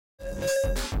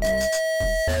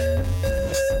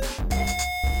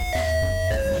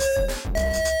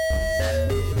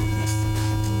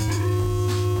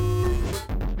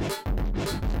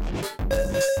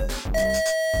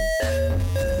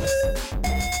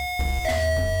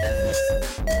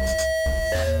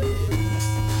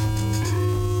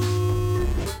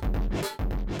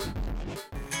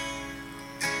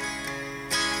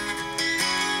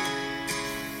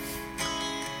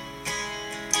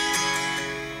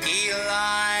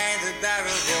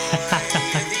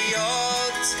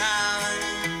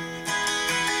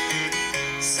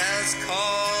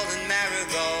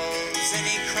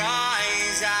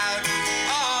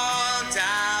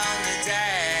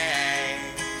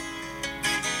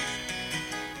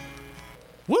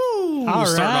All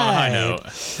starting on a high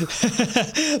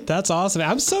note. That's awesome.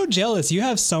 I'm so jealous. You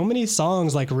have so many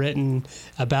songs like written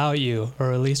about you,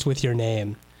 or at least with your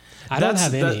name. I don't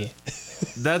have any.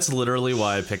 That's literally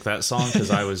why I picked that song,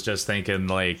 because I was just thinking,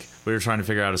 like, we were trying to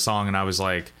figure out a song, and I was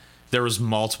like, there was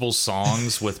multiple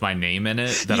songs with my name in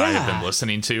it that I have been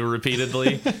listening to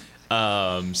repeatedly.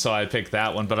 So I picked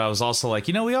that one, but I was also like,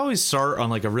 we always start on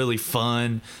like a really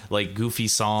fun, like goofy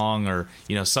song, or,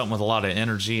 something with a lot of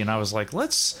energy. And I was like,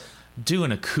 let's do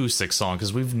an acoustic song,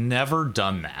 because we've never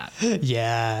done that.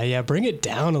 Yeah. Bring it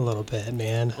down a little bit,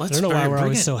 man. I don't know why we're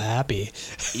always so happy.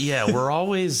 Yeah, we're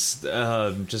always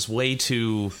just way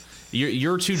too...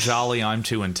 You're too jolly, I'm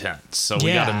too intense. So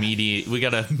we gotta mediate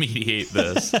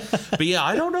this. But yeah,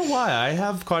 I don't know why. I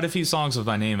have quite a few songs with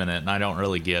my name in it, and I don't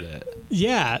really get it.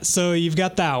 Yeah, so you've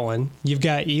got that one. You've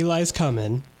got Eli's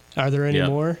Coming. Are there any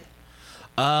more?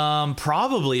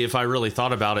 Probably, if I really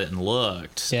thought about it and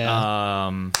looked.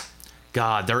 Yeah.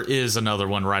 God, there is another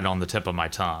one right on the tip of my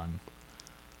tongue.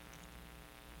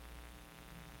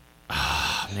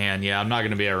 Man, yeah, I'm not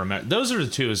going to be able to remember. Those are the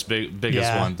two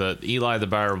biggest ones. The Eli the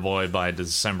Barrel Boy by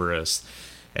Decemberist,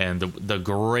 and the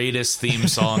greatest theme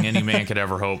song any man could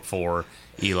ever hope for,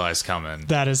 Eli's Coming.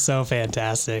 That is so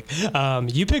fantastic.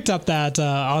 You picked up that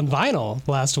on vinyl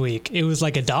last week. It was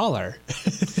like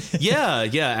 $1.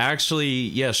 Yeah.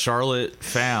 Actually, Charlotte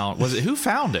found... Who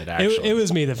found it, actually? It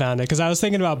was me that found it, because I was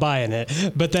thinking about buying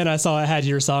it, but then I saw it had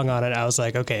your song on it. I was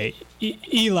like, okay,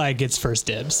 Eli gets first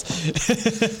dibs.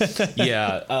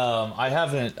 Yeah, I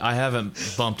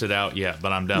haven't bumped it out yet,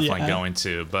 but I'm definitely going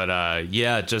to. But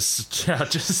just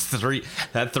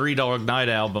that Three Dog Night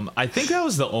album. I think that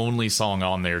was the only song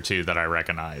on there too that I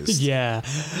recognized. Yeah,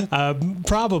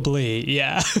 probably.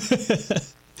 Yeah.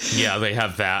 Yeah, they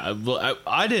have that. Well,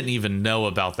 I didn't even know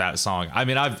about that song. I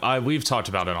mean, we've talked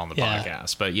about it on the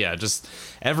podcast, but yeah, just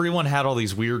everyone had all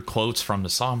these weird quotes from the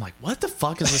song. I'm like, what the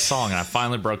fuck is this song? And I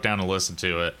finally broke down and listened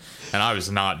to it, and I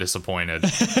was not disappointed.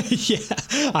 Yeah,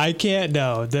 I can't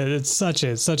know that it's such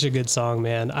a good song,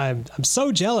 man. I'm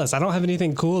so jealous. I don't have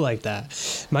anything cool like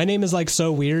that. My name is like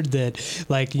so weird that,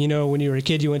 like, when you were a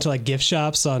kid, you went to like gift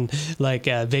shops on like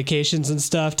vacations and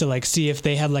stuff to like see if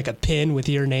they had like a pin with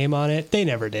your name on it. They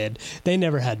never did. They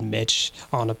never had Mitch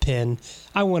on a pin.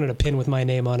 I wanted a pin with my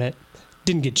name on it.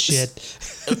 Didn't get shit.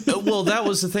 Well, that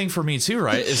was the thing for me too,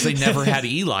 right? Is they never had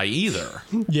Eli either.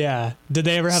 Yeah. Did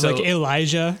they ever have like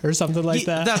Elijah or something like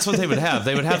that? That's what they would have.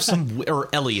 They would have some, or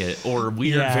Elliot, or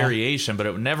weird variation, but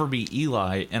it would never be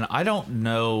Eli. And I don't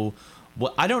know.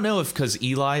 Well, I don't know if because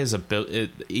Eli is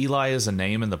a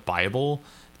name in the Bible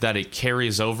that it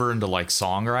carries over into like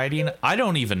songwriting. I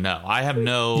don't even know. I have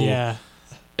no. Yeah.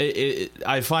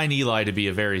 I find Eli to be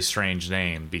a very strange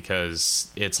name, because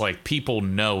it's like people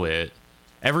know it.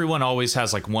 Everyone always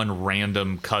has like one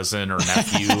random cousin or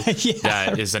nephew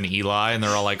that is an Eli, and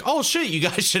they're all like, oh shit, you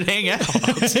guys should hang out.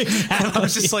 Exactly. And I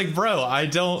was just like, bro, I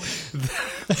don't.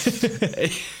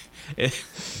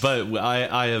 But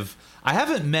I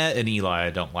haven't met an Eli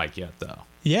I don't like yet, though.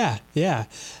 Yeah.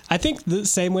 I think the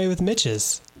same way with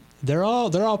Mitch's. They're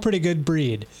all pretty good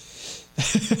breed.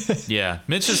 Yeah,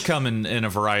 Mitch has come in a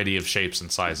variety of shapes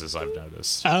and sizes, I've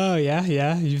noticed. Oh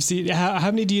yeah. You've seen how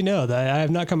many do you know? That I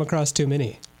have not come across too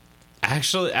many.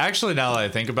 Actually, now that I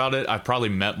think about it, I've probably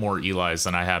met more Eli's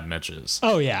than I have Mitch's.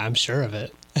 Oh yeah, I'm sure of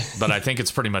it. But I think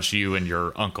it's pretty much you and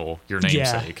your uncle, your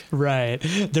namesake. Yeah, right.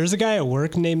 There's a guy at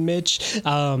work named Mitch,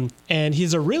 and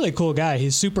he's a really cool guy.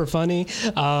 He's super funny,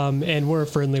 and we're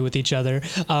friendly with each other.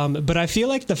 But I feel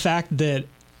like the fact that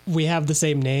we have the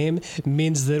same name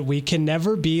means that we can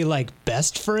never be like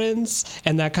best friends,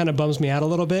 and that kind of bums me out a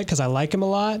little bit because I like him a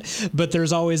lot, but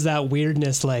there's always that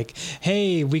weirdness like,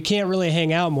 hey, we can't really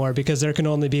hang out more because there can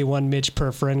only be one Mitch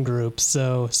per friend group,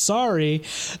 so sorry.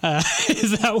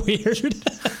 Is that weird?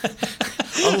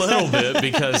 A little bit,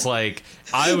 because like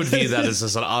I would view that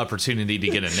as an opportunity to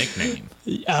get a nickname.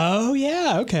 Oh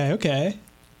yeah, okay.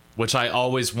 which I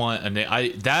always want.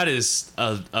 That is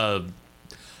I'm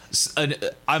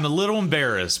a little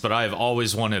embarrassed, but I've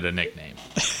always wanted a nickname.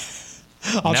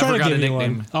 I'll try to give you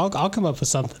one. I'll come up with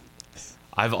something.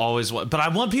 I've always but I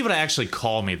want people to actually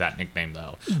call me that nickname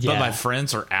though. Yeah. But my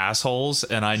friends are assholes,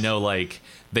 and I know like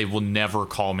they will never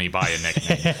call me by a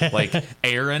nickname. Like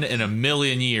Aaron in a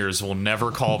million years will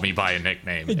never call me by a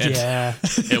nickname. Yeah,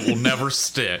 it will never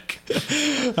stick.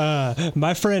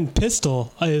 My friend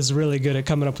Pistol is really good at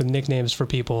coming up with nicknames for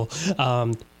people.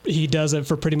 He does it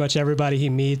for pretty much everybody he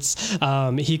meets.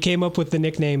 He came up with the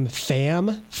nickname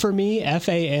FAM for me,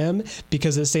 FAM,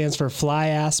 because it stands for Fly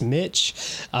Ass Mitch.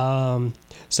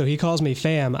 So he calls me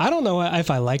Fam. I don't know if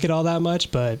I like it all that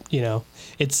much, but, you know,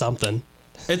 it's something.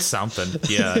 It's something,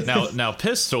 yeah. Now,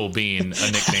 Pistol being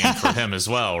a nickname for him as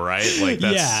well, right? Like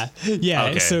that's, yeah.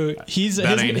 Okay. So his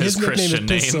Christian nickname is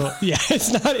Pistol. name. Yeah,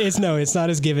 it's not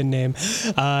his given name.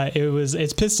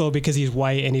 It's Pistol because he's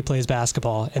white and he plays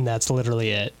basketball, and that's literally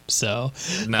it. So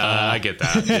I get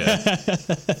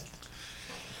that.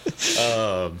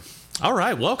 Yeah. All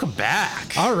right, welcome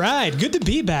back. All right, good to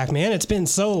be back, man. It's been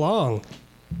so long.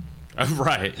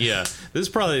 Right, yeah. This is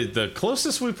probably the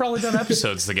closest we've probably done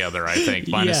episodes together, I think,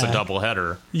 minus a double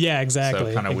header. Yeah,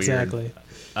 exactly. So kind of exactly.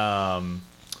 Weird.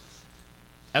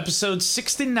 Episode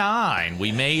 69,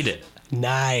 we made it.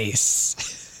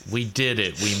 Nice. We did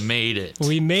it. We made it.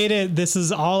 We made it. This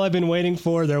is all I've been waiting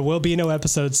for. There will be no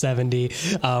episode 70.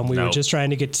 We were just trying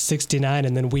to get to 69,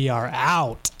 and then we are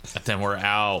out. Then we're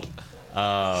out.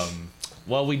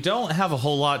 Well, we don't have a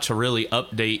whole lot to really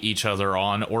update each other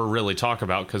on or really talk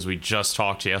about because we just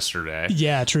talked yesterday.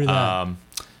 Yeah, true that.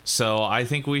 So I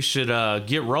think we should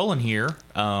get rolling here.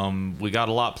 We got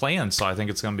a lot planned, so I think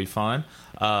it's going to be fun.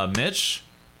 Mitch,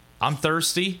 I'm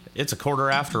thirsty. It's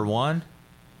 1:15.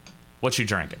 What you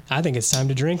drinking? I think it's time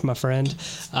to drink, my friend.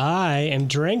 I am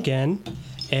drinking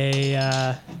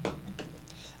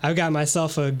I've got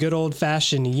myself a good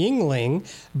old-fashioned Yuengling,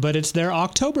 but it's their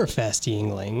Oktoberfest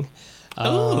Yuengling.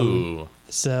 Ooh.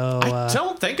 So I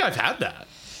don't think I've had that.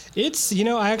 It's, you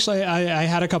know, I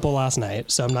had a couple last night,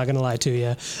 so I'm not going to lie to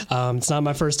you. It's not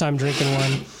my first time drinking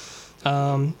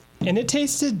one. And it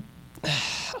tasted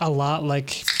a lot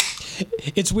like,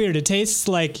 it's weird. It tastes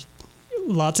like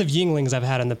lots of Yuenglings I've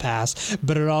had in the past,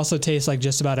 but it also tastes like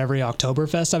just about every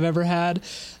Oktoberfest I've ever had.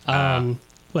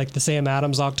 Like the Sam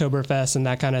Adams Oktoberfest and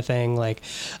that kind of thing. Like,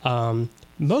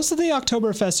 most of the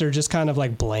Oktoberfests are just kind of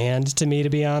like bland to me, to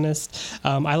be honest.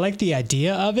 I like the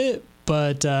idea of it,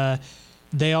 but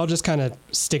they all just kind of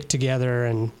stick together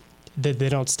and they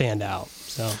don't stand out.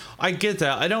 So I get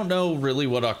that. I don't know really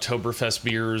what Oktoberfest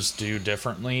beers do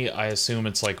differently. I assume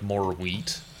it's like more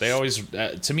wheat. They always,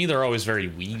 to me, they're always very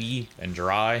wheaty and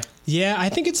dry. Yeah, I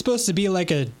think it's supposed to be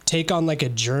like a take on like a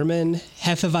German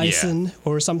Hefeweizen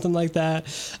or something like that.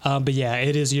 But yeah,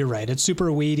 it is. You're right. It's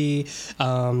super weedy,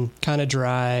 kind of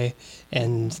dry,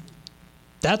 and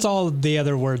that's all the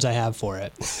other words I have for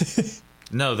it.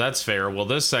 No, that's fair. Well,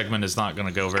 this segment is not going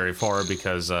to go very far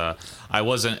because I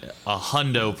wasn't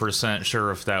 100% sure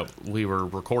if that we were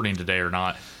recording today or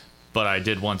not. But I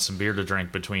did want some beer to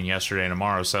drink between yesterday and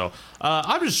tomorrow, so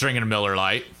I'm just drinking a Miller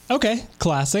Lite. Okay,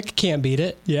 classic. Can't beat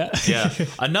it. Yeah. Yeah.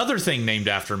 Another thing named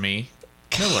after me,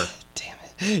 Miller. Damn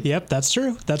it. Yep, that's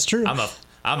true. That's true.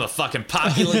 I'm a fucking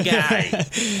popular guy.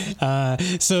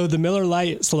 So the Miller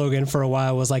Lite slogan for a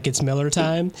while was like, it's Miller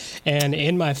time. And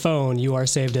in my phone, you are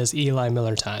saved as Eli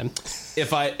Miller time.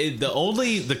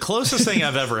 The closest thing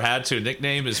I've ever had to a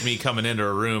nickname is me coming into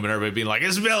a room and everybody being like,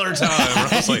 it's Miller time.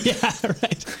 And I was like, yeah,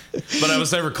 right. But I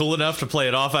was never cool enough to play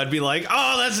it off. I'd be like,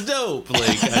 oh, that's dope.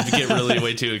 Like, I'd get really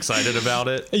way too excited about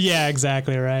it. Yeah,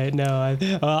 exactly right. No,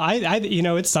 I you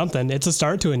know, it's something. It's a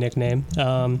start to a nickname.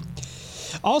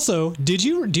 Also, do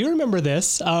you remember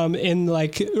this? In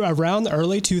like around the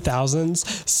early 2000s,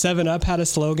 7-Up had a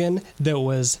slogan that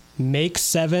was "Make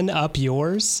 7 Up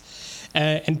Yours,"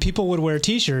 and people would wear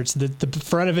T-shirts that the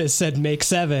front of it said "Make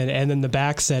 7" and then the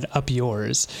back said "Up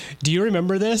Yours." Do you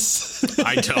remember this?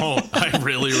 I don't. I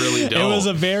really, really don't. It was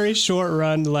a very short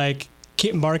run, like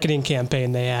marketing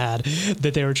campaign they had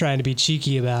that they were trying to be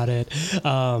cheeky about it.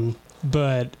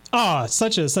 But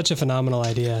such a phenomenal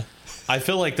idea. I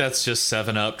feel like that's just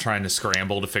 7-Up trying to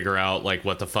scramble to figure out like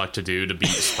what the fuck to do to beat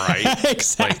Sprite.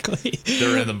 Exactly. Like,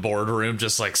 they're in the boardroom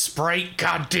just like, Sprite,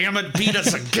 god damn it, beat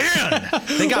us again.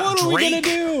 They got what Drake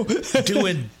are we gonna do?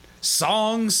 doing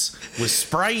songs with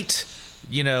Sprite.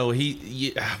 You know,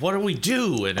 what do we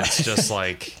do? And it's just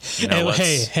like, you know,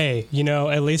 hey, you know,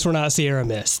 at least we're not Sierra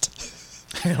Mist.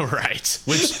 Right,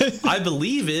 which I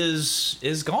believe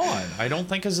is gone. I don't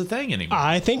think is a thing anymore.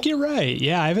 I think you're right.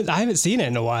 Yeah, I haven't seen it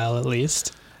in a while, at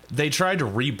least. they tried to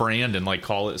rebrand and like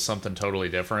call it something totally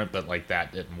different, but like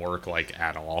that didn't work like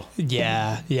at all.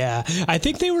 Yeah, yeah. I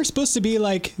think they were supposed to be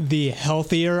like the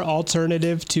healthier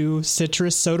alternative to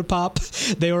citrus soda pop.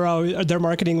 They were always, their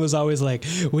marketing was always like,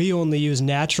 we only use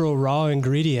natural raw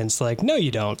ingredients. Like, no,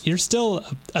 you don't. You're still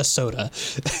a soda.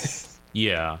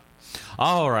 Yeah.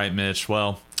 All right, Mitch.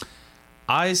 Well,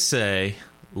 I say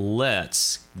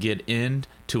let's get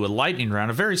into a lightning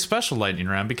round, a very special lightning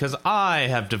round, because I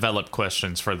have developed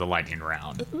questions for the lightning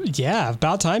round. Yeah,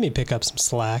 about time you pick up some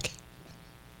slack.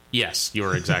 Yes, you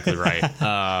are exactly right.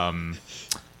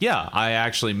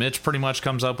 Yeah, Mitch pretty much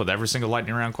comes up with every single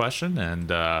lightning round question,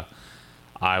 and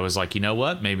I was like, you know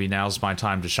what? Maybe now's my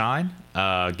time to shine.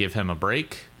 Give him a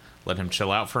break, let him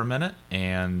chill out for a minute,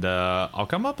 and I'll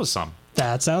come up with some.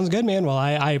 That sounds good, man. Well,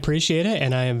 I appreciate it,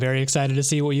 and I am very excited to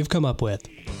see what you've come up with.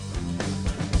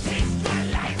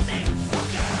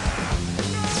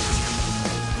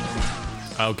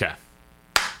 Okay.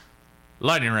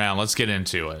 Lightning round, let's get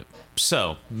into it.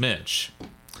 So, Mitch,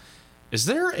 is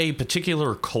there a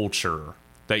particular culture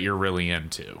that you're really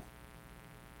into?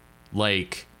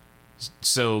 Like,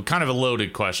 so kind of a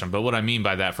loaded question, but what I mean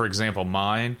by that, for example,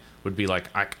 mine would be like,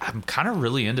 I'm kind of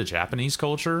really into Japanese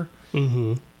culture.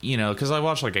 Mm-hmm. You know, because I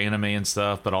watch like anime and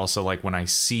stuff, but also like when I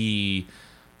see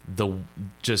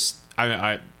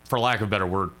I for lack of a better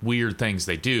word, weird things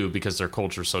they do because their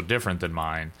culture's so different than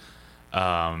mine,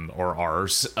 or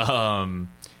ours.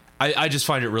 I just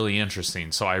find it really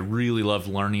interesting. So I really love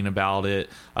learning about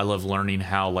it. I love learning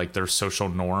how like their social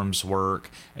norms work,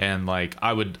 and like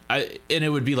and it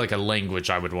would be like a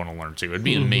language I would want to learn too. It'd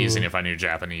be amazing if I knew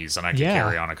Japanese and I could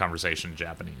carry on a conversation in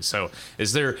Japanese. So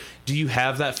do you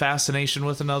have that fascination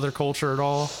with another culture at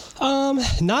all?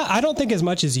 I don't think as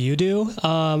much as you do,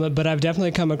 but I've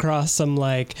definitely come across some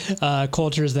like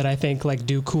cultures that I think like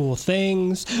do cool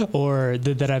things or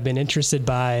that I've been interested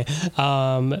by.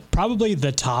 Probably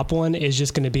the top one is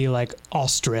just going to be like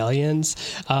Australians.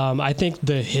 I think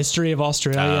the history of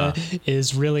Australia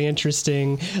is really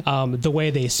interesting. The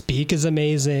way they speak is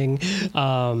amazing.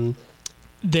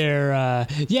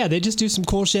 They just do some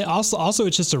cool shit. Also,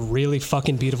 it's just a really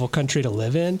fucking beautiful country to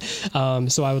live in.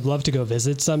 So I would love to go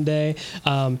visit someday.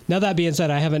 Now that being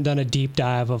said, I haven't done a deep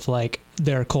dive of like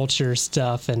their culture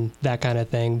stuff and that kind of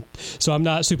thing. So I'm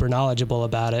not super knowledgeable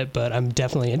about it, but I'm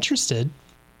definitely interested.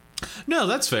 No,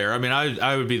 that's fair. I mean,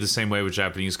 I would be the same way with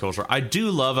Japanese culture. I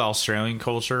do love Australian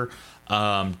culture.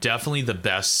 Definitely the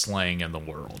best slang in the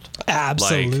world.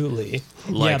 Absolutely.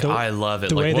 I love it.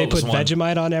 The way they put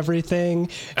Vegemite on everything.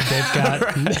 They've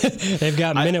got they've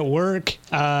got Men at Work.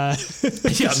 Men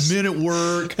at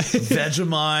Work.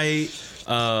 Vegemite.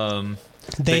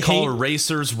 They call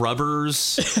erasers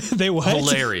rubbers. They what?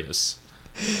 Hilarious.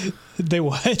 They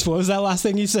what? What was that last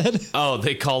thing you said? Oh,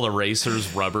 they call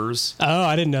erasers rubbers. Oh,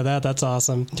 I didn't know that. That's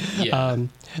awesome. Yeah.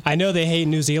 I know they hate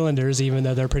New Zealanders, even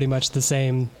though they're pretty much the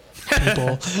same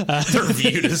people. They're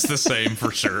viewed as the same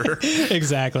for sure.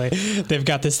 Exactly. They've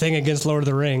got this thing against Lord of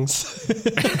the Rings.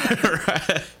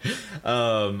 Right.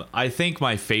 I think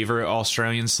my favorite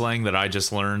Australian slang that I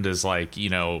just learned is like,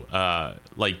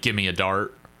 like give me a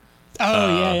dart.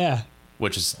 Oh, yeah.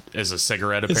 Which is a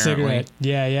cigarette, apparently. A cigarette.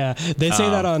 Yeah. They say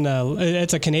that on,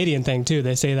 it's a Canadian thing, too.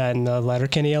 They say that in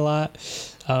Letterkenny a lot.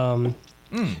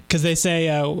 Because they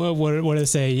say, what do they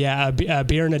say? Yeah, a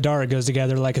beer and a dart goes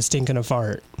together like a stink and a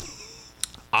fart.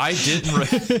 I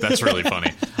didn't. That's really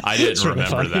funny. I didn't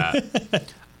remember that.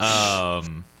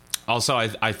 Also,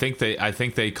 I think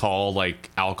they call like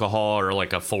alcohol or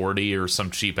like a 40 or some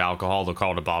cheap alcohol. They'll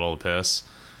call it a bottle of piss.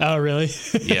 Oh, really?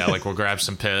 Yeah, like we'll grab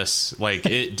some piss. Like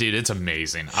dude, it's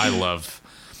amazing. I love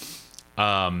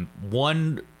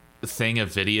one thing of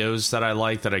videos that I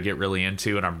like that I get really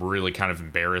into, and I'm really kind of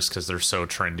embarrassed because they're so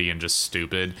trendy and just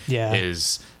stupid. Yeah,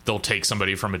 is they'll take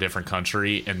somebody from a different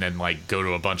country and then like go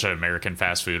to a bunch of American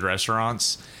fast food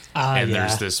restaurants, and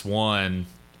there's this one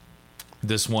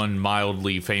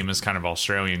mildly famous kind of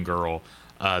Australian girl.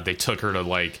 They took her to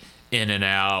like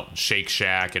In-N-Out, Shake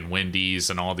Shack, and Wendy's,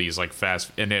 and all these like fast.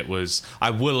 And I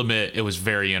will admit, it was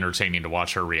very entertaining to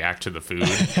watch her react to the food.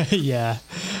 Yeah,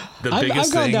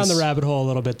 I've gone down the rabbit hole a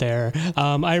little bit there.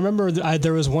 I remember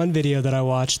there was one video that I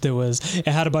watched it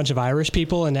had a bunch of Irish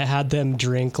people, and it had them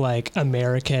drink like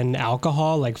American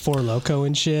alcohol, like Four Loko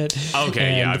and shit. Okay,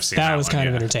 and yeah, I've seen that. That was kind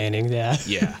of entertaining. Yeah,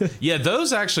 yeah.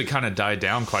 Those actually kind of died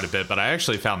down quite a bit, but I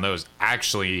actually found those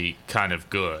actually kind of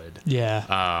good.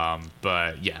 Yeah.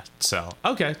 But yeah. So,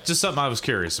 okay, just something I was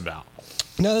curious about.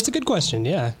 No, that's a good question,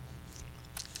 yeah.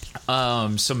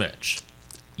 So Mitch,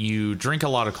 you drink a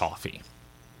lot of coffee.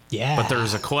 Yeah. But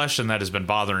there's a question that has been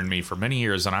bothering me for many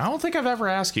years, and I don't think I've ever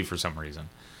asked you for some reason.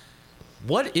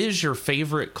 what is your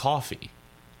favorite coffee?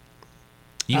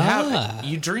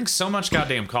 You drink so much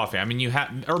goddamn coffee. I mean, you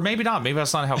have, or maybe not. Maybe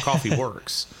that's not how coffee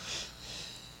works.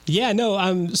 Yeah,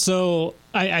 no, so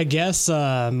I guess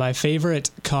my favorite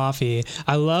coffee,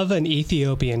 I love an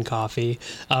Ethiopian coffee.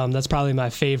 That's probably my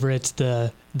favorite.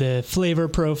 The flavor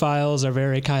profiles are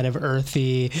very kind of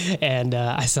earthy, and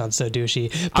I sound so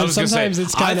douchey. But sometimes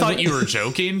it's kind of... I thought you were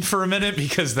joking for a minute,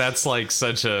 because that's like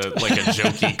such a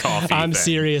jokey coffee I'm thing.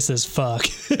 serious as fuck.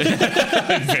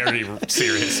 I'm very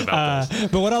serious about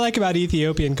this. But what I like about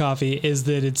Ethiopian coffee is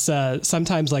that it's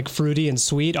sometimes like fruity and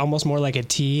sweet, almost more like a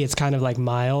tea. It's kind of like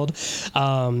mild.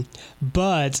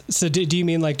 But so do you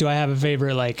mean like, do I have a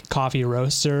favorite like coffee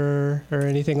roaster or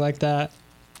anything like that?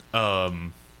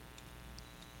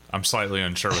 I'm slightly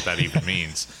unsure what that even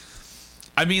means.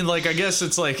 I mean, like, I guess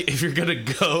it's like, if you're gonna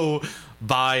go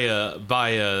buy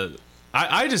a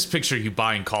I just picture you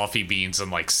buying coffee beans in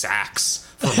like sacks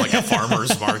from like a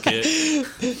farmer's market.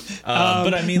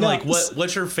 But I mean, no, like,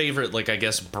 what's your favorite, like, I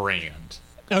guess, brand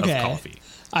of coffee?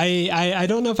 I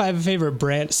don't know if I have a favorite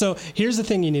brand. So here's the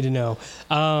thing you need to know.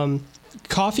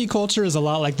 Coffee culture is a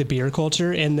lot like the beer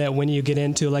culture, in that when you get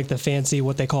into like the fancy,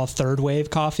 what they call third wave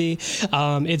coffee,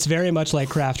 it's very much like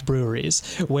craft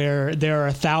breweries, where there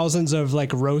are thousands of like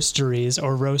roasteries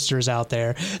or roasters out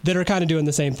there that are kind of doing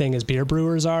the same thing as beer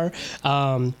brewers are.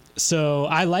 So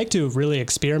I like to really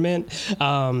experiment.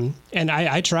 And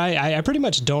I pretty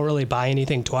much don't really buy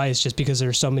anything twice, just because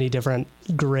there's so many different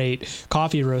great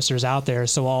coffee roasters out there.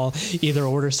 So I'll either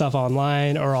order stuff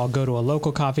online, or I'll go to a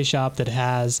local coffee shop that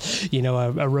has, you know,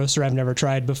 a roaster I've never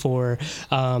tried before.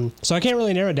 So I can't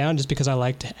really narrow it down, just because I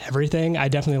liked everything. I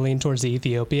definitely lean towards the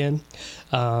Ethiopian.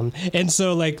 And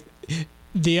so like,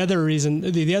 the other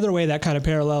way that kind of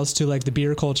parallels to like the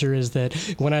beer culture is that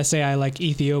when I say I like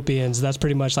Ethiopians, that's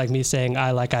pretty much like me saying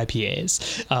I like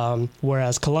IPAs.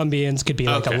 Whereas Colombians could be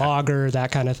like a lager,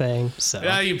 that kind of thing. So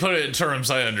yeah, you put it in terms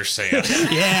I understand.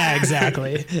 Yeah,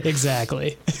 exactly.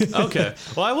 Exactly. Okay.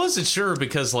 Well, I wasn't sure,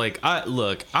 because like,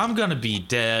 I'm going to be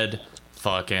dead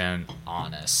fucking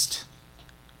honest.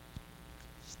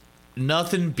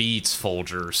 Nothing beats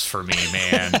Folgers for me,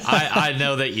 man. I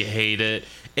know that you hate it.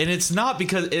 And it's not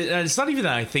because it's not even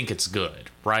that I think it's good,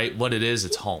 right? What it is,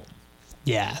 it's home.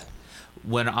 Yeah.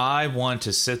 When I want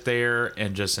to sit there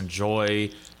and just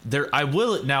enjoy I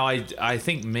will. Now, I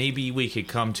think maybe we could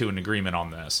come to an agreement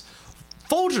on this.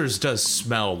 Folgers does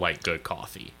smell like good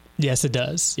coffee. Yes, it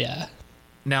does. Yeah.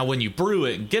 Now, when you brew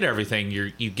it and get everything,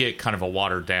 you get kind of a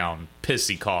watered down,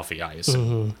 pissy coffee, I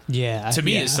assume. Mm-hmm. Yeah. To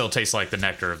me, it still tastes like the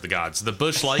nectar of the gods. The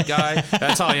Busch Light guy,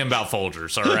 that's how I am about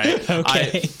Folgers, all right?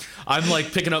 Okay. I'm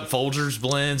like picking up Folgers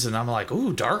blends, and I'm like,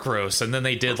 ooh, dark roast. And then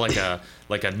they did like a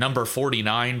number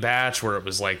 49 batch where it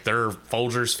was like their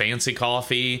Folgers fancy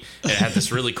coffee. And it had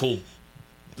this really cool,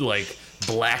 like,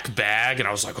 black bag, and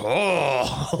I was like,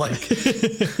 oh, like,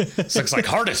 this looks like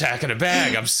heart attack in a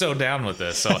bag. I'm so down with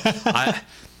this. So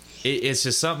it's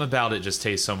just something about it just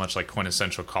tastes so much like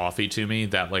quintessential coffee to me,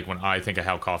 that like when I think of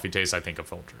how coffee tastes, I think of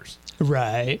Folgers.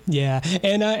 Right. Yeah.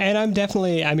 And I'm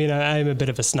definitely, I mean, I'm a bit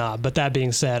of a snob, but that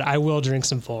being said, I will drink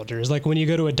some Folgers. Like when you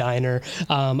go to a diner,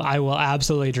 I will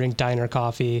absolutely drink diner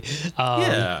coffee.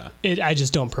 Yeah. I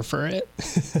just don't prefer it.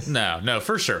 No,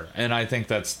 for sure. And I think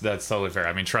that's totally fair.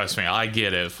 I mean, trust me, I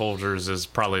get it. Folgers is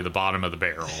probably the bottom of the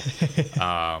barrel.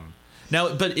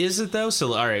 Now, but is it though?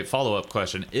 So, all right, follow-up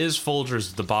question. Is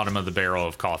Folgers the bottom of the barrel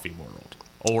of coffee world?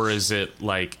 Or is it,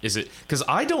 because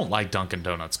I don't like Dunkin'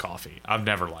 Donuts coffee. I've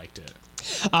never liked it.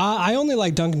 I only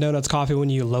like Dunkin' Donuts coffee when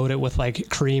you load it with like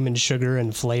cream and sugar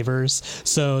and flavors.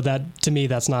 So that, to me,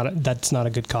 that's not a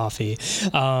good coffee.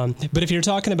 But if you're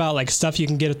talking about like stuff you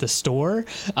can get at the store,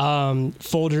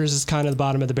 Folgers is kind of the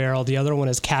bottom of the barrel. The other one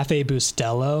is Cafe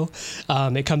Bustelo.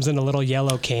 It comes in a little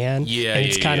yellow can. Yeah, and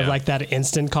it's kind of like that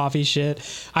instant coffee shit.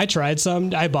 I tried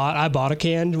some. I bought a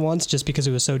can once just because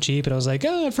it was so cheap, and I was like,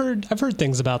 oh, I've heard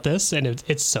things about this, and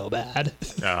it's so bad.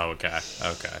 Oh, okay,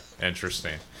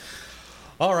 interesting.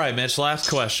 All right, Mitch, last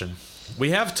question.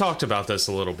 We have talked about this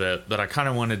a little bit, but I kind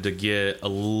of wanted to get a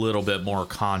little bit more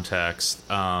context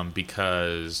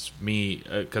because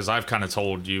I've kind of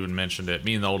told you and mentioned it.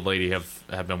 Me and the old lady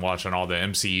have been watching all the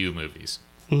MCU movies.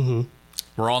 Mm-hmm.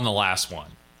 We're on the last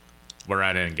one. We're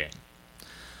at Endgame.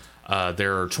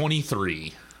 There are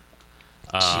 23.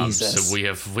 So we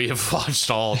have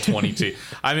watched all 22.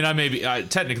 I mean,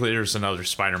 technically there's another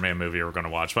Spider-Man movie we're going to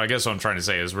watch, but I guess what I'm trying to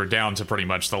say is we're down to pretty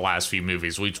much the last few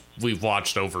movies. We've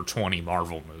watched over 20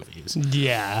 Marvel movies.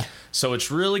 Yeah. So it's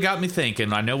really got me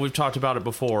thinking. I know we've talked about it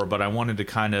before, but I wanted to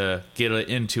kind of get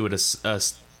into it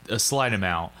a slight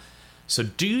amount. So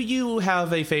do you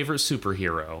have a favorite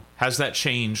superhero? Has that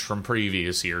changed from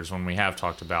previous years when we have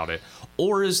talked about it?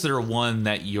 Or is there one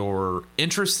that you're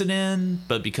interested in,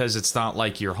 but because it's not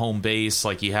like your home base,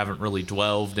 like you haven't really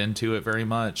delved into it very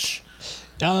much?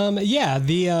 Yeah,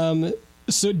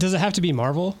 so does it have to be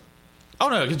Marvel? Oh,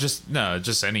 no, just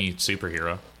any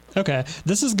superhero. Okay,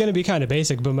 this is going to be kind of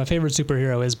basic, but my favorite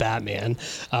superhero is Batman.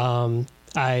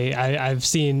 I've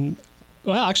seen...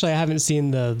 Well, actually, I haven't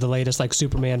seen the latest like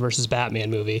Superman versus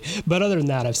Batman movie, but other than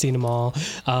that, I've seen them all.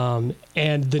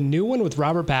 And the new one with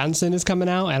Robert Pattinson is coming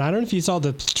out, and I don't know if you saw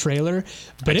the trailer,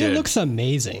 but it looks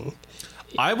amazing.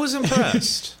 I was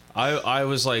impressed. I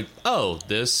was like, oh,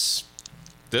 this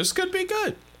could be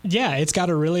good. Yeah, it's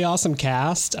got a really awesome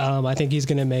cast. I think he's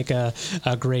going to make a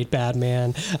great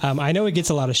Batman. I know he gets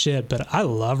a lot of shit, but I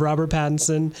love Robert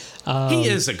Pattinson. He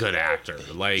is a good actor.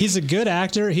 Like, he's a good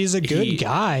actor. He's a good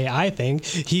guy, I think.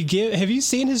 Have you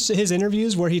seen his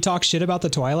interviews where he talks shit about the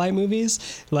Twilight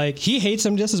movies? Like, he hates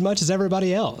them just as much as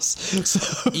everybody else.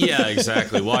 So. Yeah,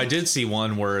 exactly. Well, I did see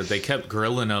one where they kept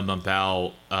grilling him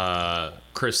about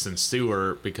Kristen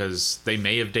Stewart because they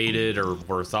may have dated or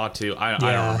were thought to. I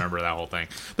don't remember that whole thing.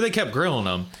 But they kept grilling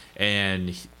him,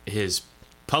 and his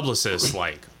publicist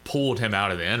like pulled him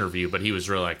out of the interview, but he was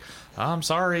really like, I'm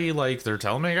sorry, like they're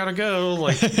telling me I gotta go,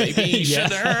 like maybe you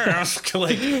should ask.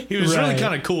 Like he was really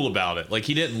kind of cool about it. Like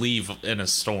he didn't leave in a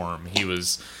storm. He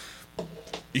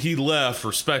left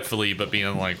respectfully, but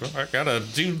being like, well, I gotta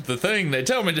do the thing they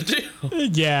tell me to do.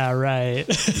 Yeah, right.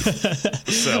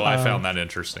 So I found that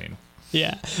interesting.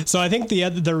 Yeah. So I think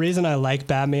the reason I like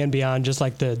Batman beyond just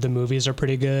like the movies are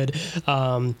pretty good,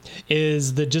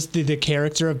 is the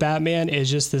character of Batman is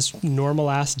just this normal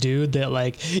ass dude that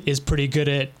like is pretty good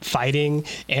at fighting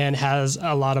and has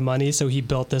a lot of money. So he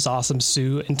built this awesome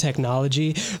suit and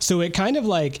technology. So it kind of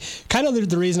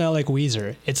the reason I like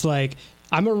Weezer. It's like,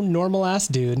 I'm a normal ass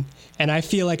dude, and I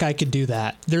feel like I could do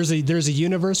that. There's a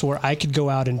universe where I could go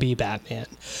out and be Batman,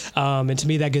 and to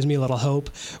me that gives me a little hope.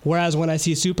 Whereas when I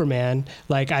see Superman,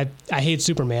 like I hate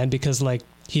Superman because like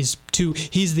he's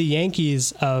the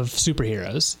Yankees of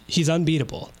superheroes. He's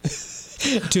unbeatable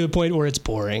to a point where it's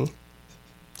boring.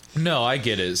 No, I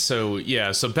get it. So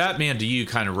yeah, so Batman to you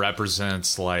kind of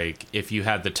represents like if you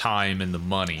had the time and the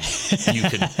money,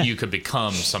 you could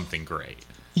become something great.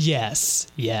 Yes.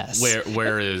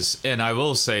 Whereas, and I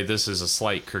will say this is a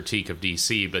slight critique of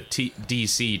DC, but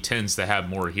DC tends to have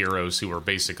more heroes who are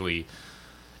basically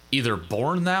either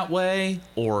born that way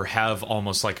or have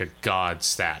almost like a god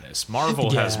status.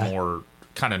 Marvel has more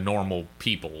kind of normal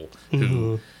people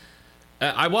who...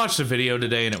 I watched a video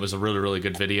today, and it was a really, really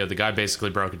good video. The guy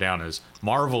basically broke it down as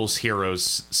Marvel's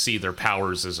heroes see their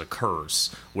powers as a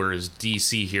curse, whereas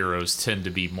DC heroes tend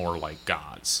to be more like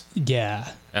gods.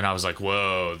 Yeah. And I was like,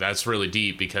 whoa, that's really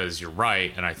deep because you're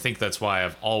right. And I think that's why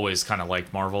I've always kind of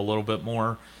liked Marvel a little bit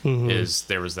more, is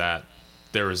there was that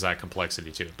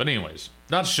complexity to it. But anyways,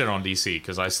 not to shit on DC,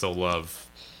 because I still love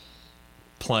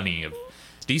plenty of...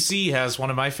 DC has one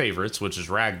of my favorites, which is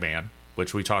Ragman,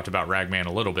 which we talked about Ragman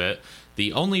a little bit.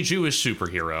 The only Jewish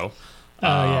superhero.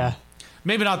 Yeah.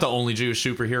 Maybe not the only Jewish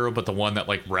superhero, but the one that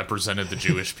like represented the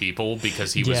Jewish people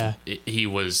because he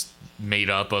was made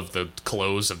up of the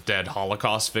clothes of dead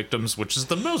Holocaust victims, which is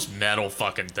the most metal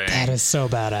fucking thing. That is so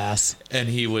badass. And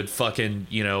he would fucking,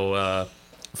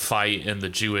 fight in the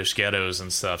Jewish ghettos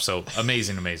and stuff. So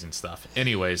amazing stuff.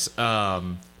 Anyways,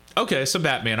 okay, so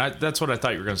Batman, that's what I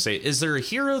thought you were going to say. Is there a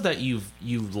hero that you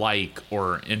like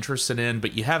or are interested in,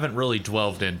 but you haven't really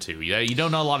delved into? Yeah, you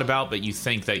don't know a lot about, but you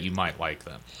think that you might like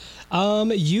them.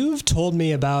 You've told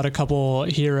me about a couple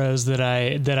heroes that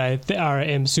I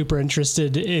am super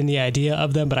interested in the idea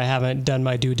of them, but I haven't done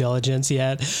my due diligence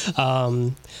yet.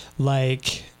 Well,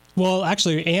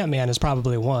 actually, Ant-Man is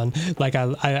probably one. Like,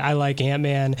 I like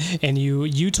Ant-Man, and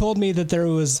you told me that there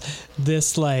was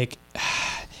this like.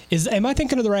 Am I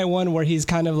thinking of the right one where he's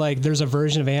kind of like, there's a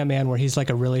version of Ant-Man where he's like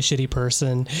a really shitty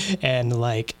person and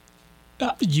like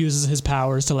uses his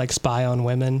powers to like spy on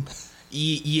women?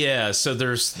 Yeah, so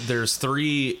there's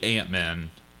three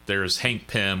Ant-Men. There's Hank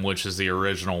Pym, which is the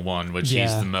original one, which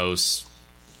he's the most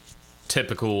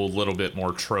typical, little bit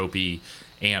more tropey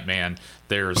Ant-Man.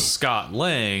 There's Scott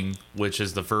Lang, which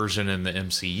is the version in the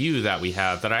MCU that we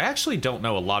have that I actually don't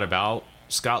know a lot about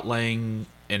Scott Lang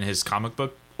in his comic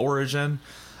book origin.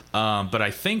 But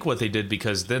I think what they did,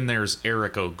 because then there's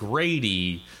Eric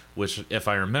O'Grady, which, if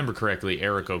I remember correctly,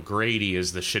 Eric O'Grady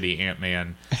is the shitty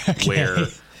Ant-Man, where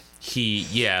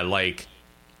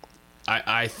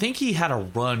I think he had a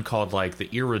run called, like, the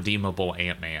Irredeemable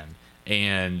Ant-Man,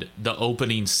 and the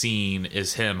opening scene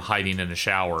is him hiding in a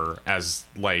shower as,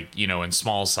 like, you know, in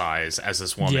small size as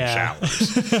this woman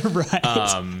showers.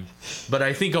 Right. But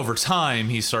I think over time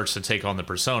he starts to take on the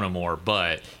persona more,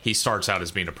 but he starts out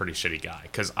as being a pretty shitty guy,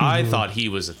 because I thought he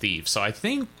was a thief. So I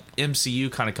think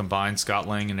MCU kind of combines Scott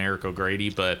Lang and Eric O'Grady,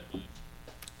 but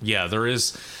yeah, there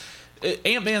is...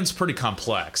 Ant-Man's pretty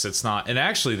complex. It's not, and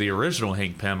actually the original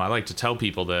Hank Pym, I like to tell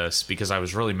people this because I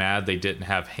was really mad they didn't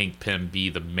have Hank Pym be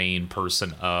the main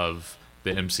person of the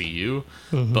MCU.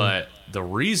 But the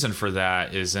reason for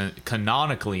that is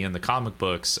canonically in the comic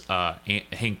books,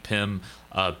 Hank Pym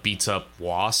beats up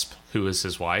Wasp, who is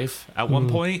his wife, at one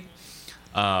point.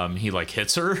 He like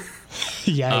hits her.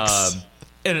 Yikes.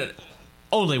 And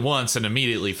only once, and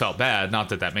immediately felt bad. Not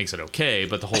that that makes it okay,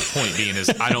 but the whole point being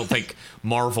is I don't think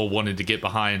Marvel wanted to get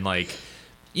behind, like,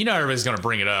 you know, everybody's going to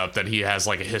bring it up that he has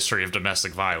like a history of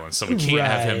domestic violence, so we can't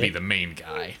have him be the main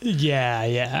guy.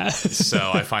 Yeah.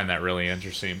 So I find that really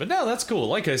interesting. But no, that's cool.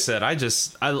 Like I said,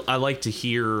 I like to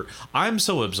hear, I'm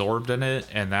so absorbed in it,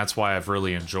 and that's why I've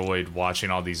really enjoyed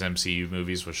watching all these MCU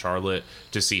movies with Charlotte,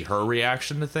 to see her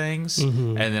reaction to things.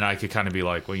 And then I could kind of be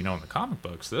like, well, you know, in the comic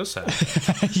books, this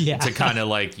happened. Yeah. To kind of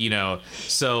like, you know,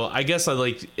 so I guess I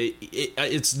like,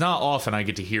 it's not often I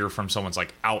get to hear from someone's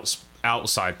like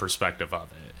outside perspective of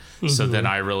it. So then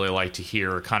I really like to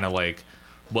hear kind of like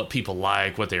what people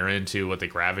like, what they're into, what they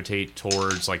gravitate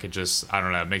towards. Like, it just, I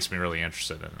don't know, it makes me really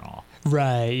interested in it all.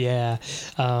 Right. Yeah.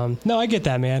 No, I get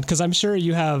that, man. Because I'm sure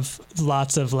you have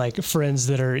lots of like friends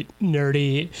that are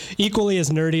nerdy, equally as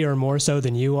nerdy or more so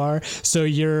than you are. So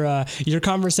your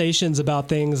conversations about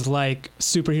things like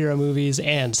superhero movies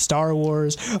and Star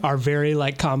Wars are very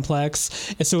like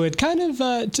complex. And so it kind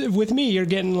of with me, you're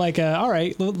getting like all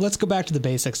right, let's go back to the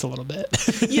basics a little bit.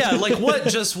 Yeah. Like what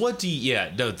do you,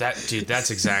 yeah, no,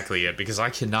 that's exactly it. Because I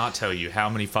cannot tell you how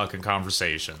many fucking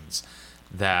conversations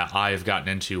that I've gotten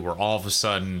into where all of a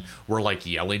sudden we're like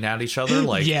yelling at each other,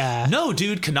 like, yeah, no,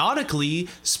 dude, canonically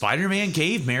Spider-Man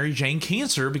gave Mary Jane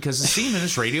cancer because the semen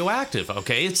is radioactive.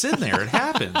 Okay, it's in there, it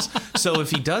happens. So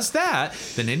if he does that,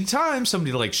 then anytime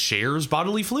somebody like shares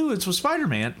bodily fluids with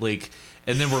Spider-Man, like,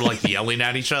 and then we're like yelling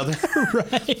at each other.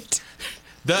 Right.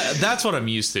 That's what I'm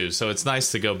used to. So it's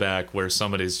nice to go back where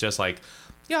somebody's just like,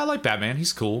 yeah, I like Batman,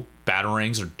 he's cool,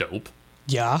 Batarangs are dope.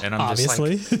 Yeah, and I'm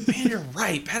obviously. Just like, man, you're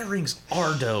right. Batarangs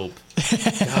are dope.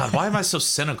 God, why am I so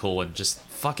cynical and just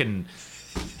fucking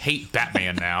hate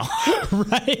Batman now?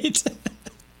 Right.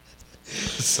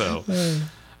 So,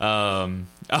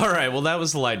 all right. Well, that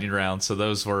was the lightning round. So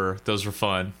those were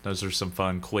fun. Those are some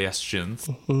fun questions.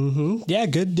 Yeah,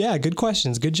 good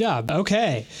questions. Good job.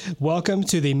 Okay, welcome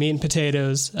to the meat and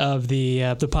potatoes of the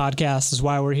podcast. This is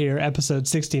why we're here. Episode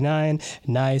 69.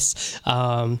 Nice.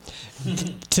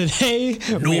 Today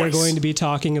we are going to be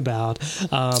talking about.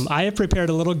 I have prepared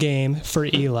a little game for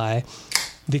Eli.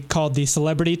 Called the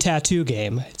Celebrity Tattoo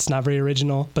Game. It's not very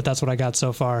original, but that's what I got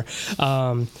so far.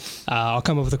 I'll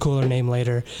come up with a cooler name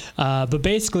later. But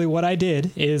basically what I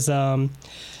did is, I'm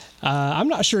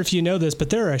not sure if you know this,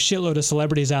 but there are a shitload of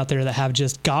celebrities out there that have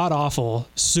just god-awful,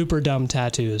 super dumb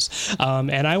tattoos.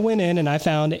 And I went in and I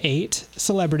found 8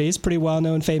 celebrities, pretty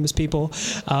well-known, famous people,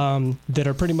 that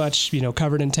are pretty much,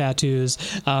 covered in tattoos.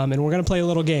 And we're going to play a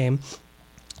little game.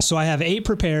 So I have 8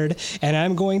 prepared, and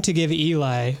I'm going to give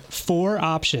Eli 4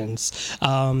 options,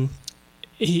 A,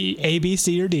 B,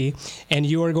 C, or D, and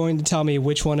you are going to tell me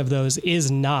which one of those is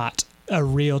not a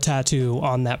real tattoo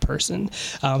on that person.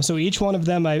 So each one of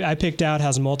them I picked out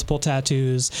has multiple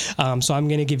tattoos. So I'm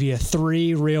going to give you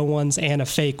 3 real ones and a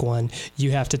fake one.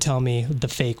 You have to tell me the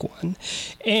fake one.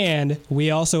 And we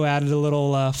also added a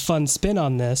little fun spin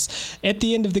on this. At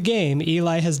the end of the game,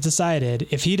 Eli has decided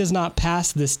if he does not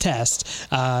pass this test,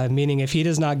 meaning if he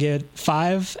does not get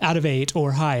 5 out of 8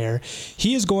 or higher,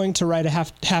 he is going to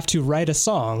have to write a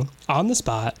song on the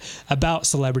spot about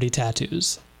celebrity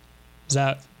tattoos. Is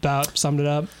that about summed it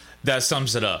up? That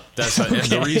sums it up. That's okay.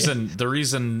 And the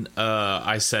reason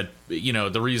I said,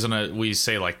 the reason we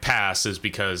say like pass is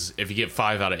because if you get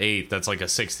 5 out of 8, that's like a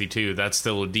 62. That's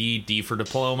still a D. D for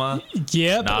diploma.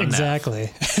 Yep,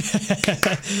 exactly.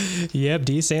 Yep,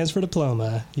 D stands for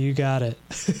diploma. You got it.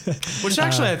 Which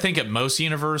actually, I think at most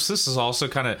universe, this is also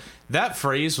kind of, that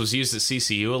phrase was used at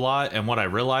CCU a lot. And what I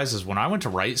realized is when I went to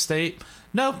Wright State,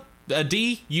 no, a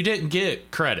D, you didn't get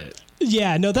credit.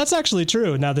 Yeah, no, that's actually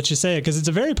true now that you say it, because it's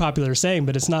a very popular saying,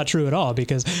 but it's not true at all,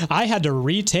 because I had to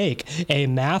retake a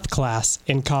math class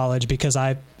in college because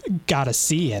I got a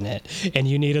C in it and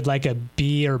you needed like a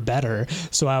B or better.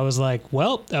 So I was like,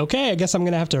 well, okay, I guess I'm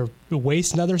going to have to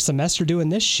waste another semester doing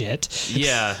this shit.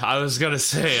 Yeah, I was going to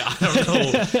say, I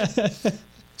don't know.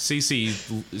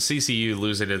 CCU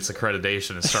losing its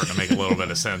accreditation is starting to make a little bit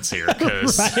of sense here,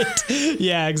 because Right?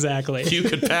 Yeah, exactly. you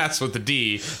could pass with the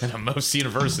D, and at most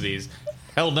universities,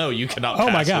 hell no, you cannot Oh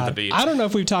pass my with God. the D. I don't know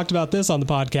if we've talked about this on the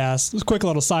podcast. Just a quick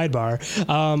little sidebar.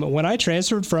 When I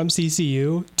transferred from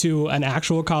CCU to an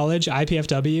actual college,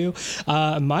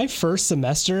 IPFW, my first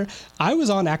semester, I was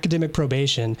on academic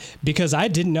probation because I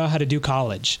didn't know how to do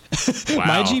college. Wow.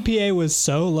 My GPA was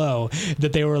so low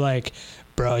that they were like,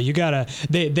 bro, you gotta,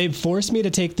 they forced me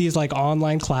to take these like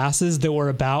online classes that were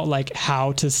about like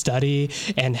how to study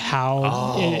and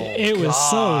how it was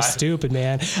so stupid,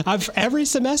 man. Every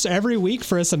semester, every week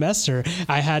for a semester,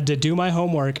 I had to do my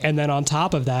homework. And then on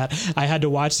top of that, I had to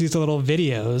watch these little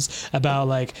videos about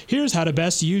like, here's how to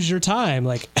best use your time.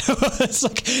 Like, it's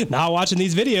like not watching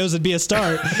these videos would be a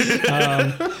start.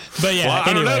 But yeah, Well,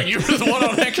 I don't know. anyway, You were the one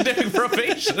on academic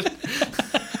probation.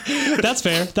 that's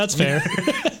fair. That's fair.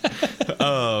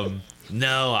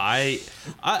 No, I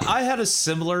had a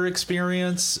similar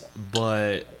experience,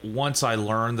 but once I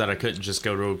learned that I couldn't just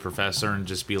go to a professor and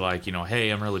just be like, hey,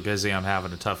 I'm really busy, I'm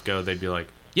having a tough go, they'd be like,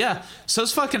 yeah,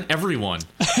 so's fucking everyone.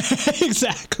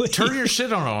 Exactly. Turn your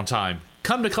shit on time.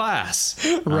 Come to class.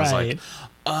 And I was Right. like,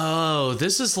 oh,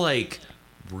 this is like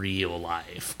real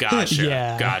life. Gotcha.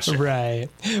 Yeah, Gotcha. right.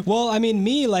 Well, I mean,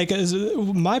 me, like,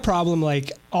 my problem,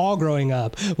 like, all growing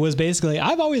up was basically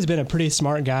I've always been a pretty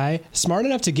smart guy, smart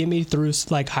enough to get me through,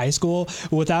 like, high school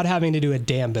without having to do a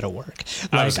damn bit of work.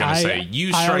 I was Like, going to say, you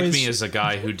I strike always- me as a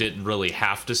guy who didn't really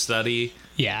have to study.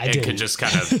 Yeah, I and didn't. could just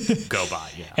kind of go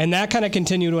by. Yeah. And that kind of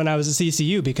continued when I was at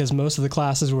CCU because most of the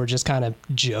classes were just kind of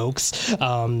jokes.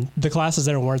 The classes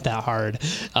there weren't that hard.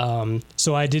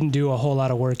 So I didn't do a whole lot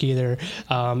of work either.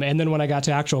 And then when I got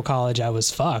to actual college, I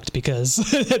was fucked because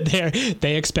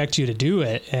they expect you to do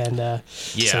it. And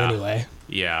so anyway.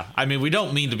 Yeah. I mean, we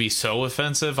don't mean to be so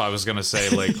offensive. I was going to say,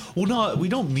 like, well, no, we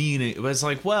don't mean it. But it's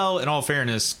like, well, in all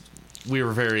fairness, we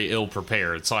were very ill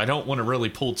prepared. So I don't want to really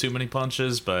pull too many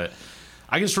punches, but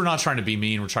I guess we're not trying to be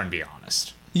mean. We're trying to be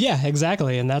honest. Yeah,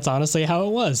 exactly. And that's honestly how it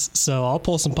was. So I'll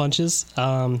pull some punches. Just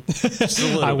a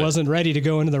little I bit. wasn't ready to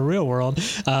go into the real world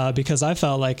because I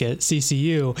felt like at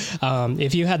CCU,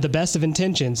 if you had the best of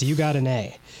intentions, you got an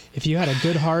A. If you had a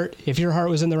good heart, if your heart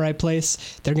was in the right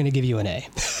place, they're going to give you an A.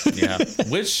 Yeah.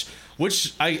 Which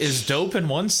is dope in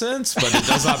one sense, but it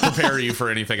does not prepare you for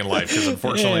anything in life because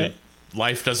unfortunately,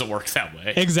 life doesn't work that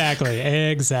way. Exactly.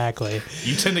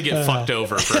 You tend to get fucked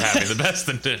over for having the best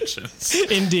intentions.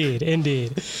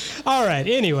 Indeed. All right.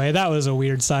 Anyway, that was a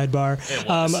weird sidebar. It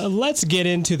was. Let's get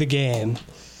into the game.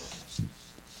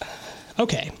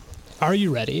 Okay. Are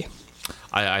you ready?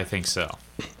 I think so.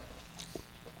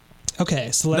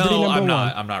 Okay. Celebrity No, number I'm one.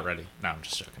 not. I'm not ready. No, I'm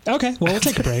just joking. Okay. Well, we'll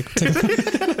take a break.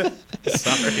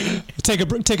 Sorry.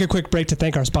 Take a quick break to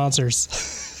thank our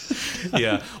sponsors.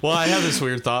 Yeah. Well, I have this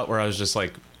weird thought where I was just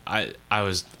like, I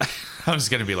was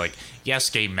gonna be like, yes,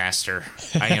 game master,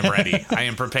 I am ready. I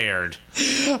am prepared.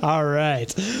 All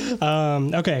right.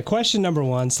 Okay. Question number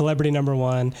one, celebrity number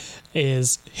one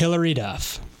is Hilary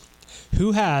Duff,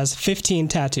 who has 15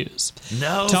 tattoos.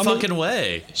 No Tell me- fucking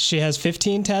way. She has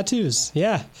 15 tattoos.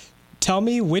 Yeah. Tell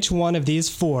me which one of these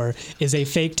four is a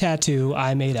fake tattoo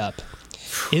I made up.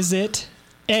 Is it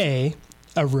A,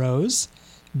 a rose,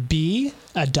 B,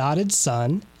 a dotted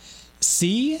sun,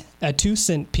 C, a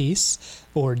 2-cent piece,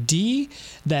 or D,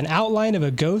 an outline of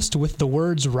a ghost with the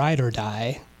words ride or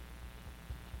die?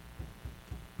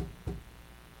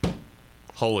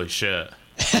 Holy shit.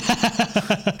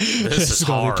 This is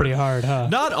gonna hard. be pretty hard, huh?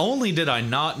 Not only did I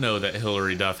not know that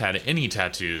Hilary Duff had any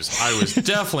tattoos, I was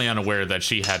definitely unaware that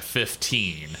she had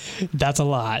 15. That's a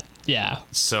lot. Yeah.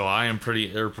 So I am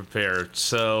pretty ill-prepared.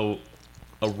 So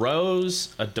a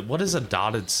rose, what is a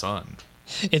dotted sun?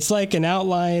 It's like an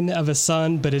outline of a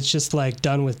sun, but it's just like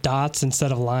done with dots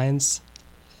instead of lines.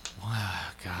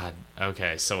 God.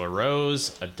 Okay, so a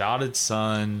rose, a dotted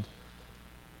sun,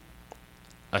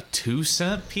 a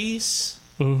 2-cent piece?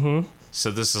 Mm-hmm. So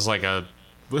this is like a,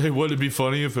 hey, wouldn't it be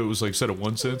funny if it was like instead of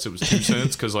 1 cent, it was 2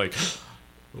 cents? Because like,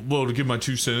 well, to give my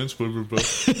 2 cents, blah, blah,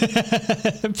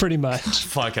 blah. Pretty much.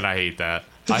 Fucking, I hate that.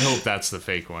 I hope that's the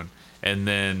fake one. And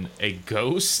then a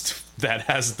ghost that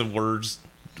has the words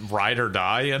ride or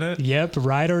die in it. Yep,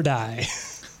 ride or die.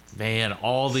 Man,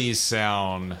 all these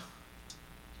sound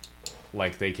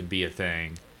like they could be a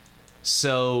thing.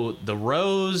 So the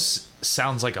rose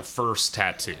sounds like a first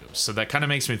tattoo. So that kind of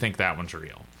makes me think that one's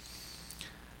real.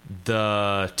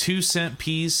 The 2-cent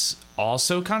piece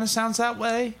also kind of sounds that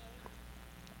way.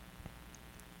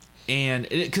 And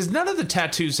because none of the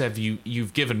tattoos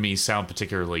you've given me sound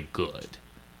particularly good.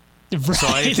 Right, So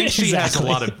I think she has a exactly.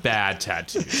 lot of bad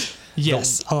tattoos.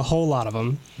 Yes, a whole lot of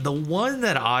them. The one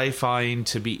that I find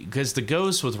to be, because the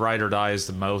ghost with Ride or Die is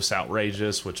the most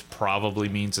outrageous, which probably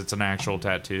means it's an actual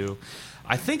tattoo.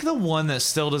 I think the one that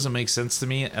still doesn't make sense to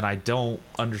me, and I don't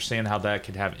understand how that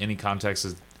could have any context,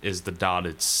 is the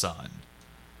dotted sun.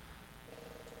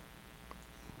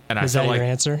 And Is that your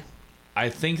answer? I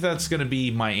think that's going to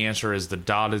be my answer, is the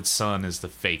dotted sun is the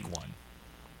fake one.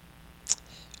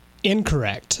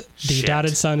 Incorrect. The Shit.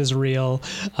 dotted sun is real,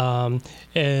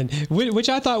 and which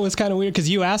I thought was kind of weird because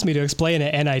you asked me to explain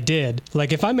it, and I did.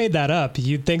 Like, if I made that up,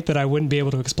 you'd think that I wouldn't be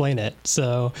able to explain it.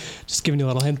 So, just giving you a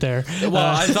little hint there. Well,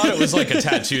 I thought it was like a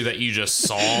tattoo that you just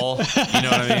saw. You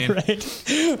know what I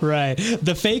mean? Right.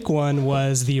 The fake one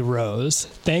was the rose.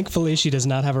 Thankfully, she does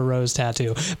not have a rose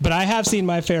tattoo. But I have seen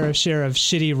my fair share of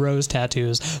shitty rose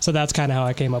tattoos, so that's kind of how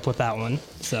I came up with that one.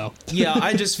 So yeah,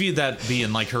 I just viewed that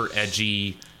being like her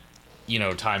edgy,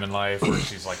 time in life where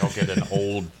she's like, I'll get an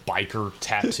old biker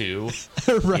tattoo.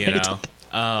 Right.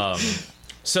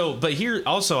 So, but here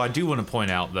also, I do want to point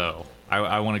out though,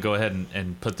 I want to go ahead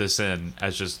and put this in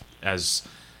as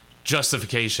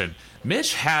justification.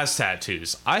 Mitch has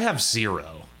tattoos. I have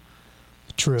 0.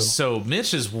 True. So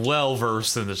Mitch is well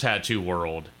versed in the tattoo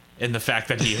world. In the fact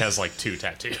that he has like 2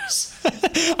 tattoos.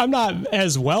 I'm not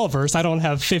as well versed. I don't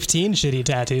have 15 shitty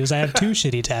tattoos. I have 2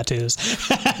 shitty tattoos.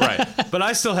 Right. But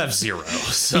I still have 0.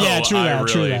 So yeah, true that.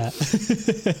 Really... True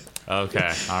that.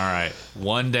 Okay. All right.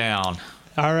 1 down.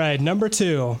 All right. Number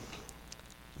 2.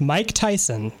 Mike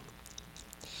Tyson.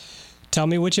 Tell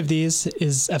me which of these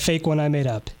is a fake one I made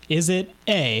up. Is it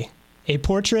A, a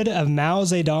portrait of Mao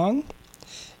Zedong?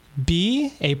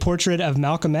 B, a portrait of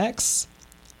Malcolm X?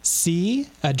 C,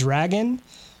 a dragon?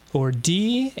 Or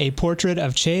D, a portrait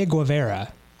of Che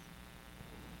Guevara?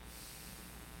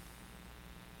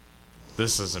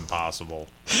 This is impossible.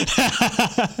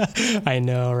 I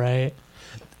know, right?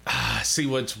 See,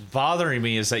 what's bothering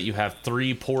me is that you have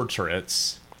 3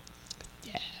 portraits.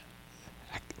 Yeah.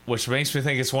 Which makes me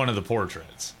think it's one of the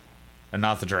portraits and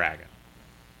not the dragon.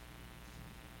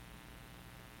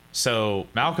 So,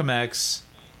 Malcolm X.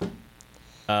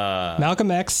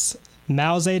 Malcolm X,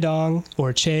 Mao Zedong,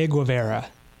 or Che Guevara?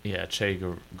 Yeah, Che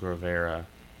Guevara.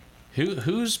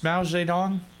 Who's Mao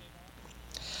Zedong?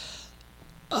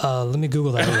 Let me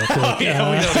Google that real quick. We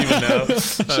don't even know.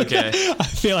 Okay. I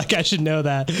feel like I should know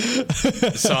that.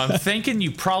 So I'm thinking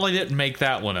you probably didn't make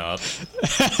that one up.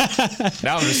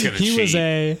 Now I'm just going to cheat. He was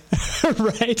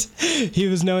right. He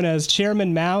was known as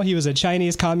Chairman Mao. He was a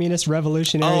Chinese communist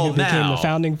revolutionary who became the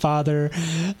founding father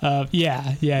of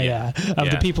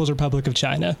the People's Republic of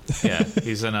China. Yeah,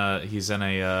 he's in a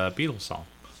Beatles song.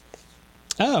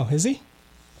 Oh, is he?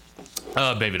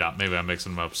 Maybe not. Maybe I'm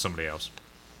mixing him up with somebody else.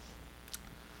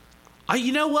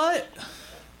 You know what?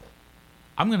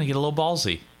 I'm going to get a little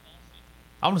ballsy.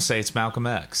 I'm going to say it's Malcolm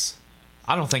X.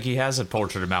 I don't think he has a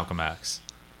portrait of Malcolm X.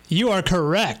 You are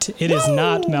correct. It is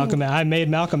not Malcolm X. I made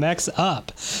Malcolm X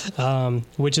up,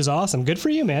 which is awesome. Good for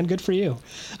you, man. Good for you.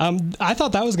 I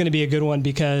thought that was going to be a good one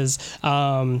because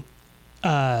Muhammad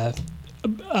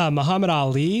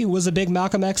Ali was a big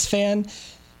Malcolm X fan.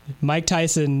 Mike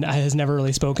Tyson has never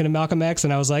really spoken to Malcolm X,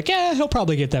 and I was like, yeah, he'll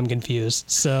probably get them confused.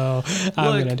 So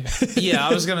I'm going to do Yeah,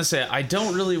 I was going to say, I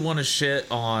don't really want to shit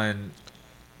on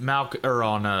Malcolm, or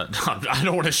on, I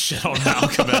don't want to shit on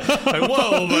Malcolm X. Like,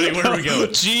 whoa, buddy, where are we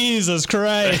going? Jesus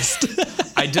Christ.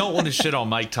 I don't want to shit on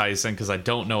Mike Tyson because I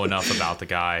don't know enough about the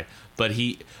guy, but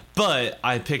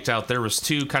I picked out there was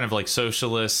 2 kind of like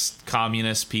socialist,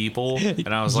 communist people, and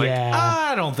I was like,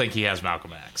 I don't think he has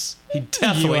Malcolm X. He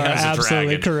definitely has a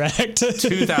dragon. Absolutely correct.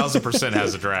 2,000%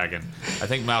 has a dragon. I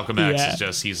think Malcolm X is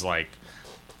just, he's like,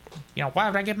 why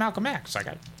would I get Malcolm X? I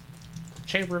got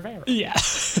Che Rivera. Yeah,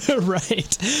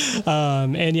 right.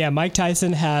 And yeah, Mike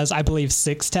Tyson has, I believe,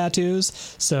 6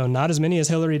 tattoos, so not as many as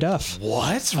Hillary Duff.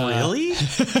 What? Really?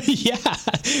 Yeah.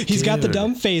 He's got the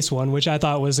dumb face one, which I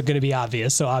thought was going to be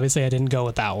obvious, so obviously I didn't go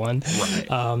with that one.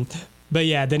 Right. But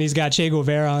yeah, then he's got Che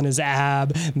Guevara on his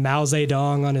ab, Mao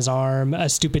Zedong on his arm, a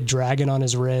stupid dragon on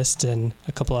his wrist, and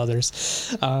a couple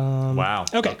others. Wow.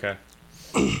 Okay.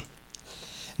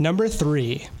 Number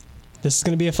 3. This is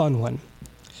going to be a fun one.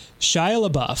 Shia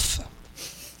LaBeouf.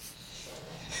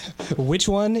 Which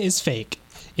one is fake?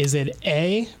 Is it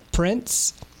A,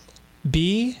 Prince,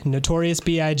 B, Notorious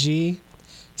B.I.G.,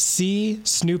 C,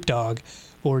 Snoop Dogg,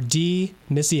 or D,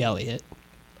 Missy Elliott?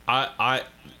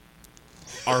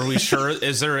 Are we sure?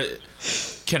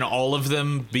 Can all of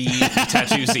them be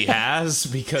tattoos he has?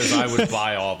 Because I would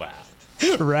buy all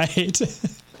that. Right.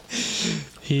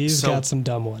 He's got some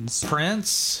dumb ones.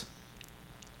 Prince,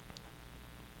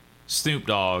 Snoop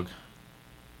Dogg,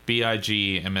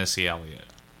 B.I.G., and Missy Elliott.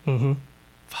 Mm-hmm.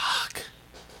 Fuck.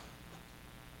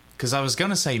 Because I was going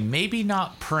to say maybe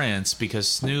not Prince, because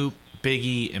Snoop,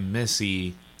 Biggie, and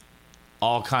Missy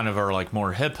all kind of are like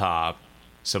more hip hop.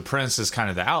 So Prince is kind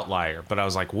of the outlier. But I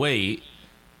was like, wait,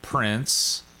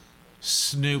 Prince,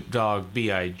 Snoop Dogg,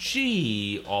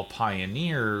 B.I.G., all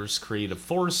pioneers, creative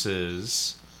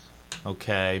forces.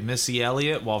 Okay, Missy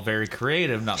Elliott, while very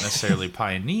creative, not necessarily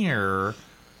pioneer.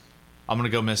 I'm going to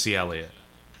go Missy Elliott.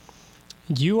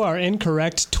 You are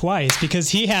incorrect twice because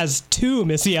he has 2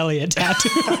 Missy Elliott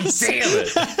tattoos. Damn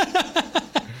it.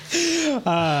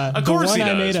 Of course he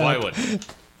does. Why wouldn't?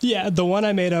 Yeah, the one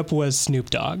I made up was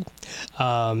Snoop Dogg.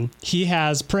 He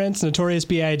has Prince, Notorious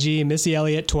B.I.G., Missy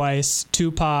Elliott twice,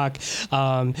 Tupac,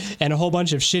 and a whole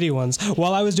bunch of shitty ones.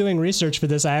 While I was doing research for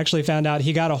this, I actually found out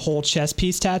he got a whole chest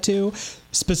piece tattoo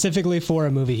specifically for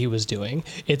a movie he was doing.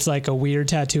 It's like a weird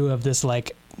tattoo of this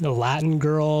like Latin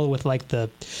girl with like the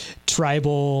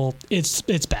tribal. It's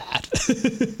bad.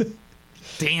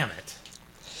 Damn it.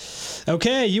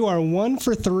 Okay, you are 1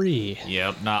 for 3.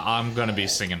 Yep. Now I'm gonna be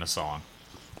singing a song.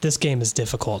 This game is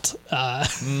difficult.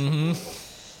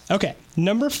 Okay,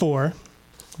 number 4,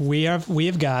 we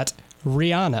have got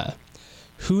Rihanna,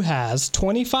 who has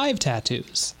 25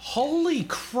 tattoos. Holy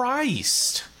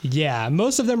Christ! Yeah,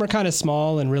 most of them are kind of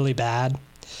small and really bad.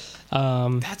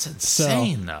 That's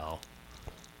insane, though.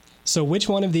 So which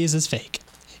one of these is fake?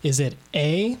 Is it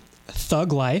A,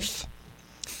 Thug Life,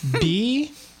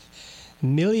 B,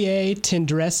 Millier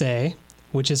Tendresse,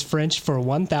 which is French for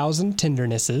 1,000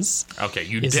 tendernesses? Okay,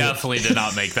 you definitely did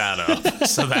not make that up,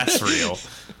 so that's real.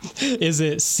 Is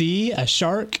it C, a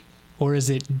shark, or is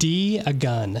it D, a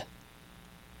gun?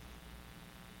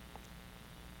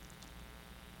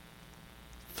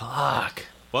 Fuck.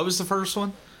 What was the first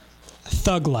one?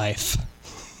 Thug Life.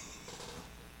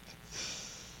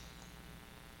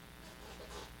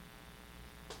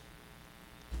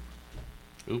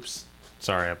 Oops.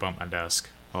 Sorry, I bumped my desk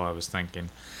while I was thinking.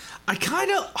 I kind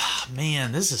of... Oh,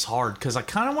 man, this is hard, because I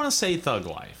kind of want to say Thug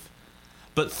Life.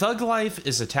 But Thug Life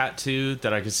is a tattoo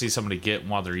that I could see somebody get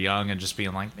while they're young and just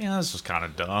being like, man, this was kind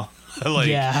of dumb. Like,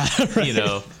 yeah, right. You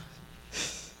know.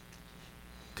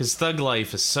 Because Thug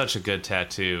Life is such a good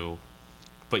tattoo,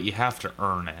 but you have to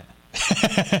earn it.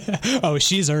 Oh,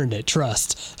 she's earned it.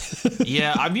 Trust.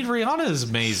 Yeah, I mean, Rihanna is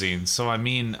amazing. So, I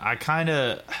mean, I kind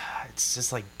of... It's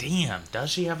just like, damn, does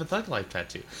she have a Thug Life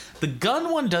tattoo? The gun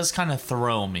one does kind of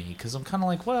throw me, because I'm kind of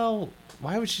like, well,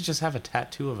 why would she just have a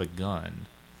tattoo of a gun?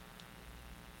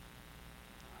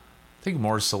 I think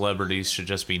more celebrities should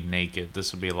just be naked.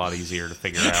 This would be a lot easier to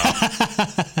figure out.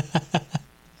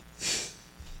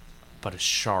 But a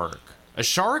shark. A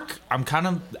shark, I'm kind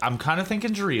of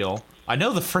thinking is real. I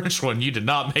know the French one you did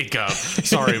not make up.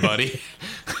 Sorry, buddy.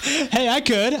 Hey, I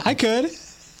could.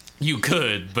 You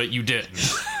could, but you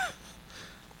didn't.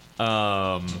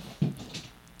 The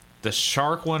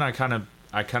shark one I kind of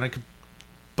could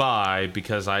buy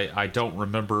because I don't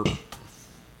remember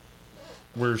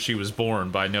where she was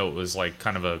born, but I know it was like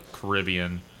kind of a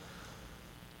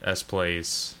Caribbean-esque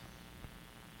place.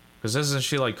 Because isn't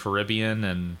she like Caribbean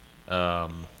and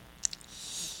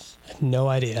no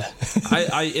idea.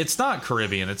 It's not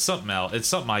Caribbean, it's something else. It's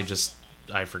something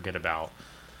I forget about.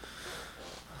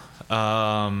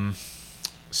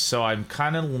 So I'm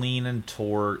kind of leaning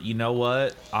toward, you know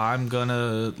what? I'm going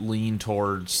to lean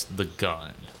towards the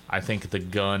gun. I think the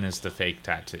gun is the fake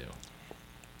tattoo.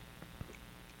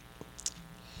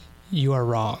 You are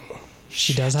wrong.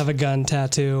 She does have a gun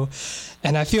tattoo.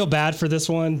 And I feel bad for this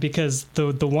one because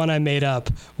the one I made up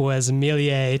was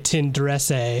Millier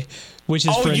Tendresse, which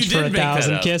is French for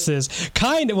 1,000 kisses.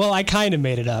 I kind of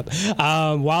made it up.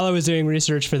 While I was doing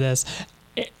research for this,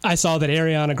 I saw that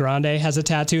Ariana Grande has a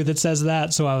tattoo that says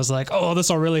that, so I was like, oh, this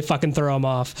will really fucking throw him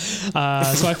off. So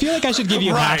I feel like I should give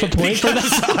you half a point for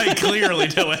that. I clearly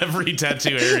know every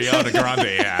tattoo Ariana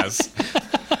Grande has.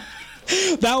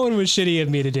 That one was shitty of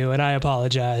me to do, and I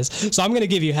apologize. So I'm going to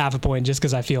give you half a point just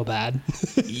because I feel bad.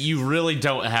 You really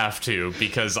don't have to,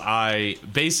 because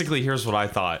here's what I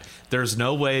thought. There's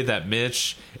no way that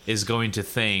Mitch is going to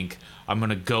think, I'm going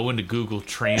to go into Google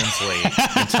Translate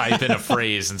and type in a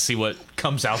phrase and see what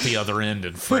comes out the other end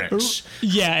in French.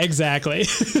 Yeah, exactly.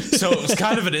 So it was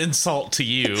kind of an insult to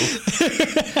you.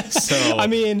 So I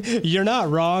mean, you're not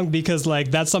wrong because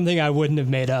like that's something I wouldn't have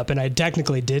made up, and I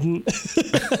technically didn't.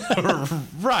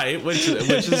 Right, which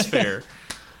is fair.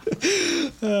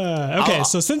 Okay,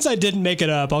 so since I didn't make it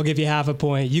up, I'll give you half a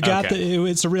point. You got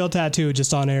it's a real tattoo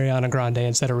just on Ariana Grande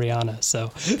instead of Rihanna.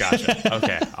 So gotcha.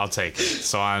 Okay, I'll take it.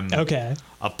 So I'm a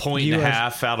point and a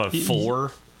half out of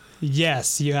 4.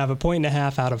 Yes, you have a point and a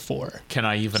half out of 4. Can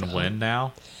I even win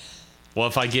now? Well,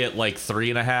 if I get like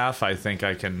 3.5, I think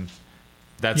I can.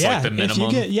 That's Yeah, like the minimum.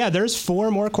 if you get, there's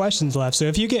 4 more questions left. So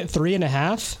if you get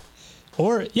 3.5,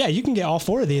 or you can get all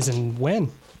 4 of these and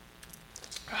win.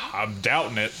 I'm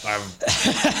doubting it.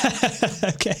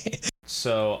 Okay.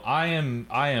 So I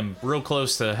am real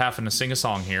close to having to sing a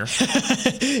song here.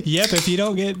 Yep, if you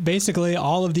don't get basically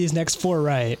all of these next 4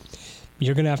 right,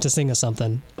 you're going to have to sing us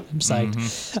something. I'm psyched.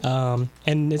 Mm-hmm.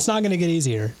 And it's not going to get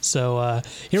easier. So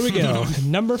here we go.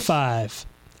 Number 5,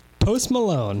 Post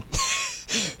Malone,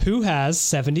 who has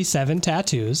 77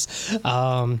 tattoos.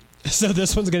 So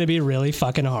this one's going to be really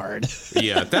fucking hard.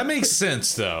 Yeah, that makes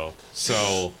sense, though.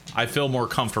 So I feel more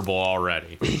comfortable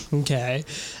already. Okay.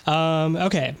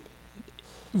 Okay.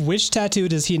 Which tattoo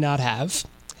does he not have?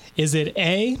 Is it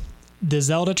A, the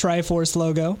Zelda Triforce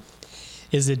logo?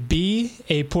 Is it B,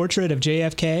 a portrait of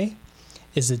JFK?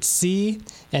 Is it C,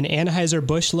 an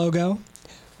Anheuser-Busch logo?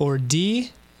 Or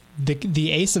D,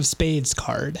 the Ace of Spades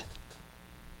card?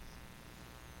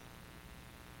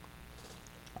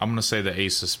 I'm going to say the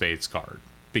Ace of Spades card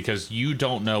because you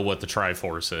don't know what the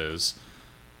Triforce is.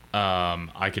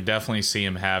 I could definitely see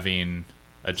him having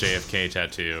a JFK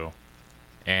tattoo.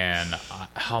 And,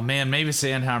 oh man, maybe it's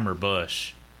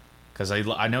Anheuser-Busch. Because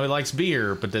I know he likes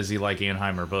beer, but does he like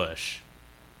Anheuser-Busch?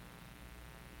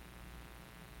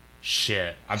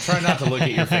 Shit. I'm trying not to look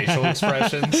at your facial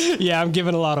expressions. Yeah, I'm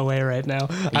giving a lot away right now.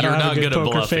 I don't have a good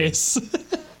poker face.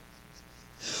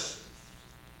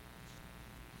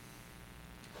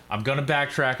 I'm going to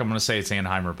backtrack. I'm going to say it's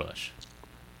Anheuser-Busch.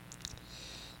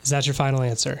 Is that your final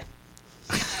answer?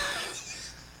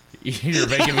 You're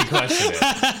making me question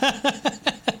it.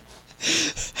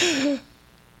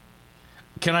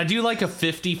 Can I do like a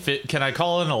 50-50? Can I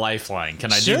call in a lifeline?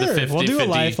 Can I do the 50-50? We'll do a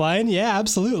lifeline. Yeah,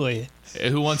 absolutely.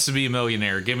 Who wants to be a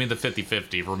millionaire? Give me the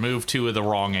 50-50. Remove 2 of the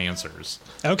wrong answers.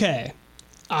 Okay.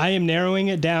 I am narrowing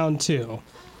it down to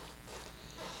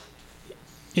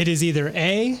it is either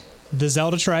A, the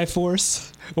Zelda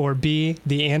Triforce, or B,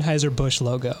 the Anheuser-Busch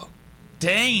logo.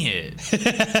 Dang it.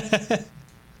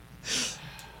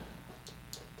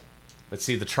 Let's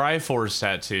see, the Triforce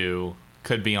tattoo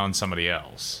could be on somebody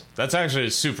else. That's actually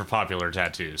a super popular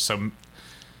tattoo. So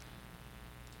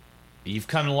you've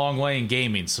come a long way in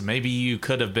gaming, so maybe you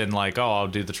could have been like, oh, I'll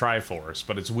do the Triforce.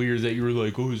 But it's weird that you were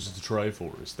like, oh, it's the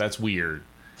Triforce. That's weird.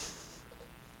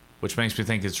 Which makes me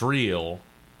think it's real.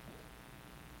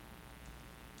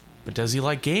 But does he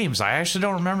like games? I actually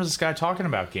don't remember this guy talking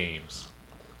about games.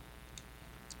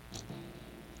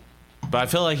 But I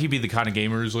feel like he'd be the kind of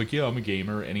gamer who's like, yeah, I'm a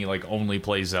gamer, and he like only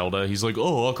plays Zelda. He's like,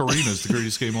 oh, Ocarina's the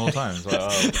greatest game of all time.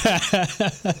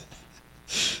 It's like,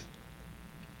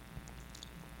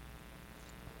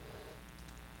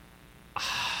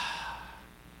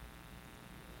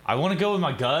 I want to go with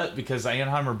my gut because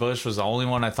Anheuser-Busch was the only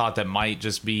one I thought that might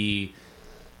just be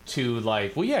too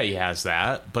like, well, yeah, he has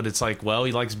that. But it's like, well,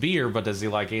 he likes beer, but does he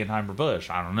like Anheuser-Busch?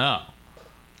 I don't know.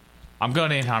 I'm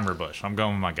going Anheuser-Busch. I'm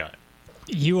going with my gut.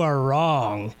 You are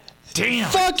wrong. Damn.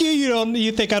 Fuck you!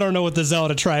 You think I don't know what the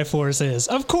Zelda Triforce is?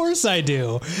 Of course I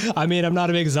do. I mean, I'm not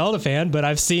a big Zelda fan, but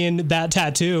I've seen that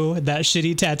tattoo, that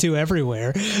shitty tattoo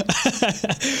everywhere.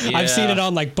 Yeah. I've seen it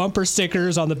on like bumper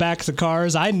stickers on the backs of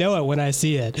cars. I know it when I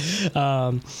see it.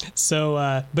 But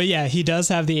yeah, he does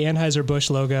have the Anheuser-Busch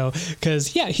logo because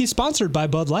he's sponsored by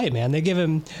Bud Light, man. They give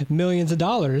him millions of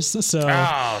dollars. So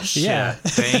oh shit! Yeah.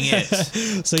 Dang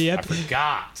it! So yep, I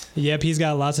forgot. Yep, he's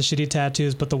got lots of shitty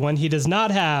tattoos, but the one he does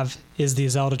not have is the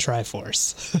Zelda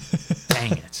Triforce.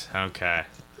 Dang it. Okay.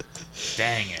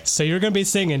 Dang it. So you're going to be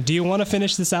singing. Do you want to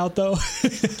finish this out, though?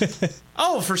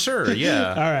 Oh, for sure. Yeah.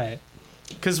 All right.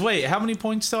 Because, wait, how many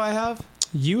points do I have?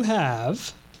 You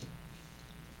have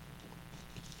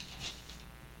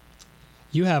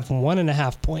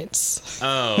 1.5 points.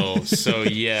 Oh, so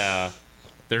yeah.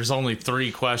 There's only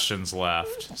 3 questions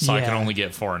left, so I can only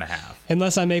get 4.5.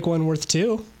 Unless I make one worth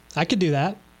 2. I could do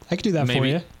that. I could do that for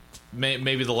you.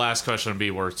 Maybe the last question would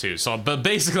be worth 2. So, but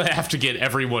basically, I have to get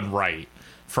everyone right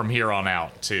from here on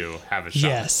out to have a shot.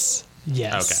 Yes.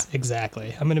 Okay.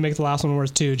 Exactly. I'm going to make the last one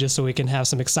worth 2 just so we can have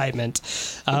some excitement.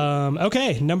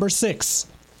 Okay, number 6.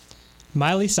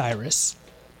 Miley Cyrus.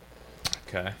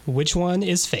 Okay. Which one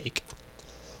is fake?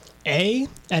 A,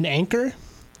 an anchor.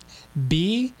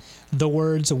 B, the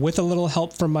words "with a little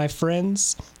help from my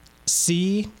friends."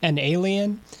 C, an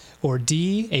alien. Or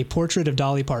D, a portrait of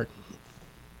Dolly Parton.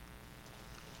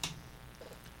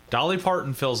 Dolly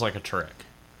Parton feels like a trick.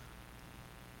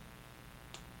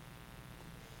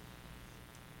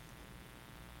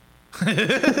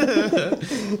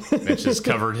 Mitch has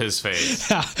covered his face.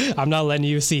 I'm not letting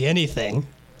you see anything.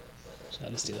 So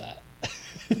I'll just do that.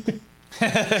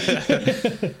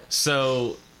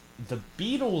 So, the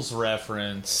Beatles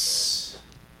reference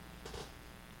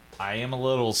I am a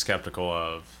little skeptical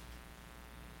of,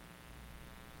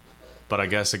 but I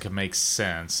guess it could make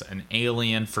sense. An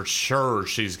alien, for sure,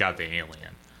 she's got the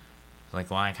alien.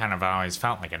 Like, well, I kind of always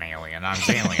felt like an alien. I was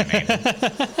alienated.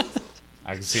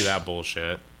 I can see that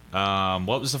bullshit.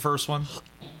 What was the first one?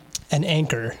 An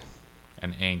anchor.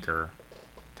 An anchor.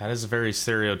 That is a very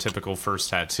stereotypical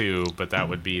first tattoo, but that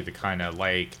would be the kind of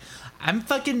like, I'm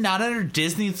fucking not under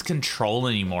Disney's control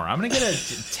anymore. I'm gonna get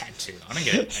a tattoo. I'm gonna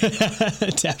get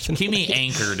it. Definitely. Keep me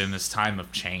anchored in this time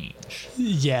of change.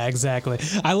 Yeah, exactly.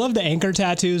 I love the anchor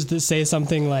tattoos that say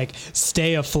something like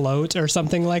 "stay afloat" or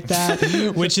something like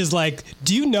that, which is like,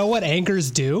 do you know what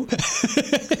anchors do?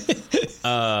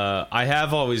 I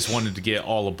have always wanted to get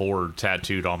 "all aboard"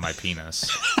 tattooed on my penis.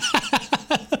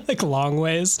 Like long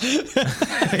ways.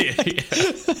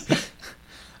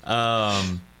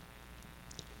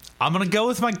 I'm going to go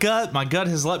with my gut. My gut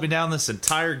has let me down this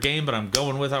entire game, but I'm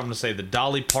going with it. I'm going to say the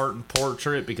Dolly Parton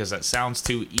portrait because that sounds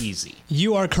too easy.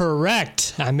 You are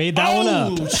correct. I made that one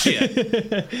up. Oh,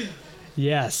 shit.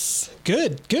 Yes.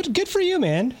 Good for you,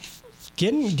 man.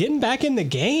 Getting back in the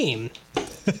game.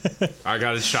 I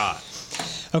got a shot.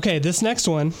 Okay, this next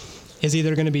one is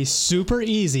either going to be super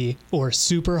easy or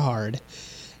super hard.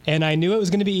 And I knew it was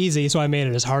going to be easy, so I made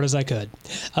it as hard as I could.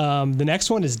 The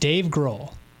next one is Dave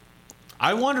Grohl.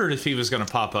 I wondered if he was going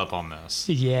to pop up on this.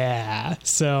 Yeah.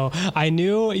 So I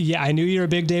knew you're a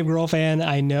big Dave Grohl fan.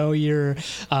 I know you're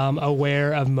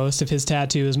aware of most of his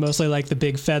tattoos, mostly like the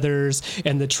big feathers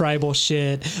and the tribal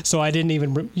shit. So I didn't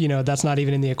even, that's not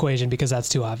even in the equation because that's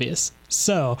too obvious.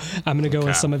 So I'm going to go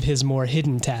with some of his more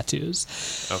hidden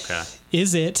tattoos. Okay.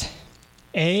 Is it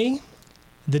A,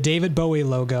 the David Bowie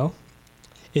logo?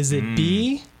 Is it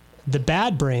B, the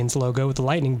Bad Brains logo with the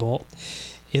lightning bolt?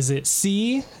 Is it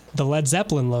C, the Led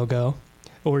Zeppelin logo?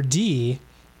 Or D,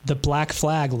 the Black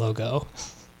Flag logo?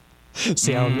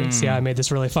 See how I made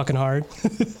this really fucking hard?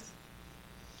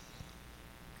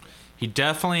 He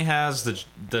definitely has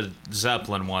the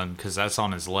Zeppelin one because that's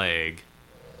on his leg.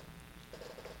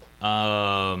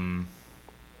 I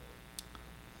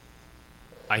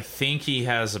think he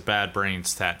has a Bad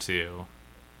Brains tattoo.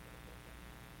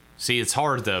 See, it's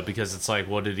hard though because it's like,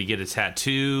 well, did he get a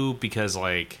tattoo? Because it's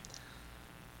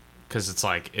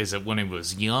like, is it when he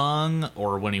was young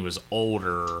or when he was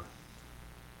older?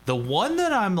 The one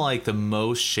that I'm like the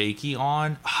most shaky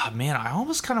on, man, I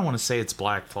almost kind of want to say it's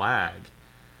Black Flag.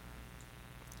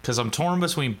 Because I'm torn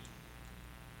between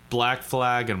Black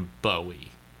Flag and Bowie.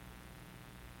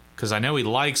 Because I know he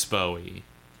likes Bowie,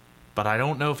 but I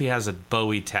don't know if he has a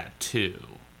Bowie tattoo.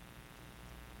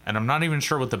 And I'm not even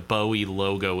sure what the Bowie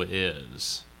logo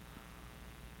is.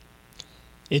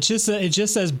 It just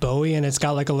says Bowie and it's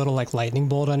got like a little like lightning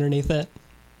bolt underneath it.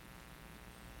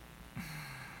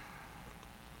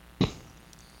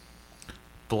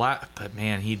 But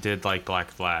man, he did like Black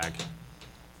Flag.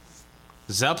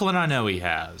 Zeppelin, I know he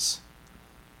has.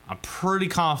 I'm pretty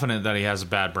confident that he has a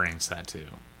Bad Brains tattoo.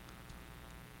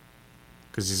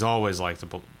 Because he's always liked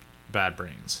the Bad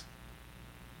Brains.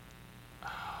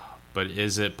 But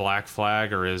is it Black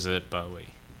Flag or is it Bowie?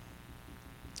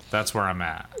 That's where I'm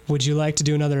at. Would you like to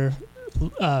do another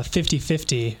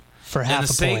 50-50 for half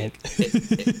a point?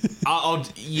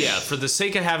 Yeah, for the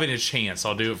sake of having a chance,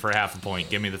 I'll do it for half a point.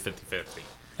 Give me the 50-50.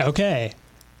 Okay.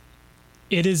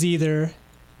 It is either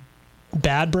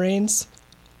Bad Brains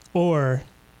or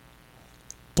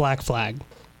Black Flag.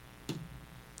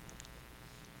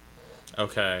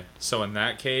 Okay, so in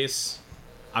that case,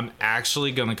 I'm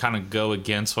actually going to kind of go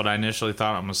against what I initially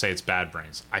thought. I'm going to say it's Bad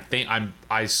Brains.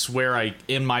 I swear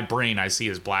in my brain I see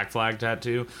his Black Flag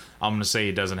tattoo. I'm going to say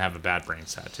he doesn't have a Bad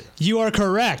Brains tattoo. You are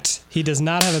correct. He does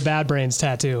not have a Bad Brains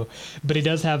tattoo, but he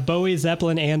does have Bowie,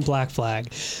 Zeppelin, and Black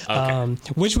Flag. Okay.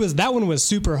 That one was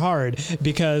super hard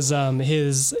because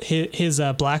his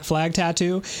Black Flag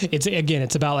tattoo,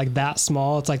 it's about like that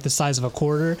small. It's like the size of a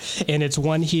quarter, and it's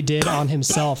one he did on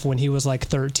himself when he was like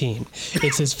 13.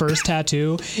 It's his first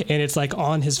tattoo, and it's like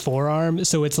on his forearm,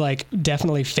 so it's like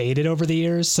definitely faded over the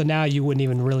years. So now you wouldn't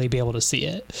even really be able to see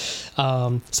it.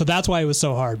 So that's why it was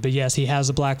so hard. But yes, he has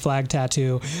a Black Flag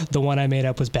tattoo. The one I made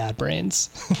up was Bad Brains.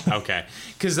 Okay.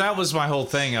 Because that was my whole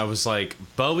thing. I was like,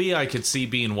 Bowie, I could see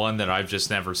being one that I've just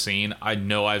never seen. I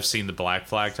know I've seen the Black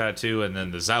Flag tattoo, and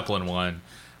then the Zeppelin one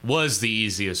was the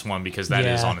easiest one because that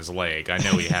is on his leg. I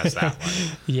know he has that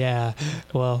one. Yeah.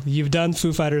 Well, you've done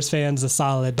Foo Fighters fans a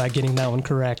solid by getting that one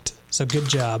correct. So good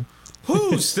job.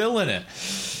 Whoo, still in it.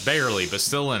 Barely, but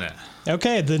still in it.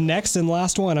 Okay, the next and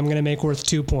last one I'm going to make worth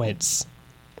 2 points.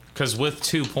 Because with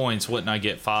 2 points, wouldn't I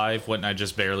get 5? Wouldn't I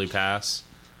just barely pass?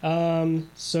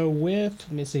 So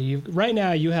let me see. Right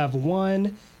now you have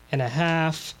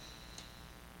 1.5,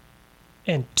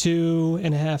 and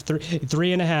 2.5,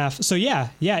 3.5. So yeah.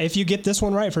 If you get this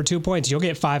one right for 2 points, you'll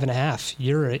get 5.5.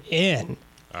 You're in.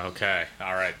 Okay.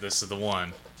 All right. This is the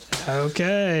one.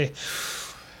 Okay.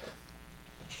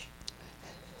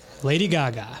 Lady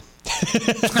Gaga.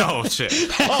 Oh shit.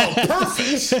 Oh,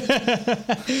 perfect.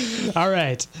 All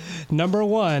right. Number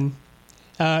one.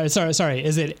 Sorry.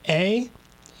 Is it A,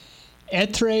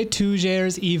 Être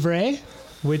toujours ivre,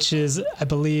 which is, I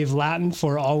believe, Latin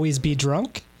for always be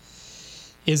drunk?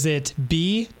 Is it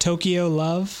B, Tokyo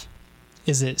Love?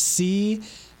 Is it C,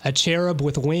 a cherub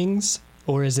with wings?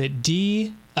 Or is it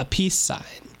D, a peace sign?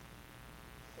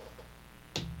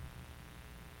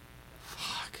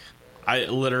 Fuck. I've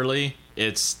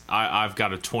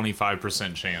got a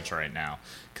 25% chance right now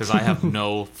because I have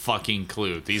no fucking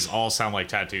clue. These all sound like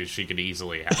tattoos she could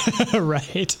easily have.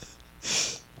 Right.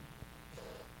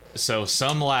 So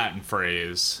some Latin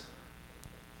phrase,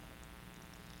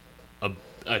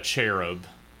 a cherub,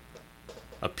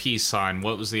 a peace sign.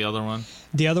 What was the other one?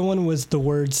 The other one was the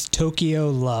words Tokyo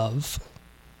Love.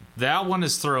 That one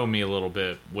is throwing me a little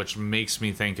bit, which makes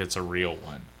me think it's a real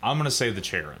one. I'm going to say the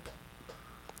cherub.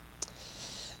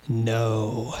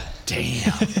 No.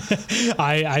 Damn.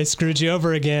 I screwed you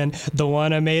over again. The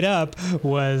one I made up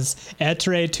was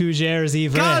Être toujours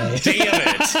ivre. God damn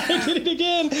it. I did it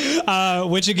again.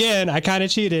 Which again, I kind of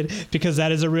cheated because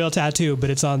that is a real tattoo, but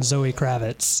it's on Zoe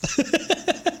Kravitz.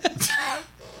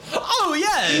 Oh,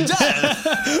 yeah, it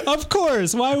does. Of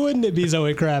course. Why wouldn't it be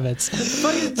Zoe Kravitz?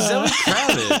 Fucking Zoe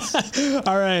Kravitz.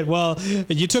 All right. Well,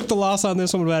 you took the loss on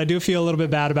this one, but I do feel a little bit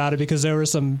bad about it because there were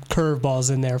some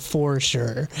curveballs in there for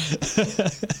sure.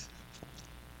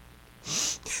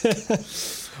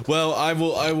 Well, I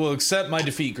will accept my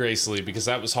defeat gracefully because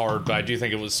that was hard, but I do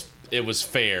think it was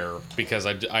fair because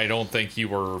I don't think you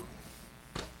were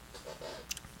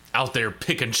out there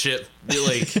picking shit.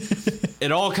 Like,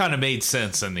 it all kind of made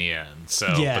sense in the end. So,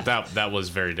 yeah. But that was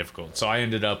very difficult. So I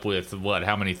ended up with what?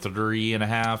 How many?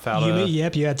 3.5 out of?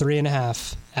 Yep, you had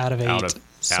 3.5 out of 8.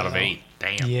 Out of 8.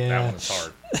 Damn, yeah. that one was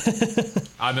hard.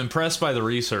 I'm impressed by the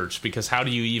research because how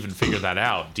do you even figure that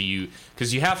out?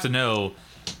 Because you have to know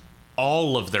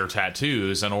all of their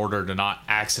tattoos in order to not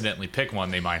accidentally pick one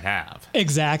they might have.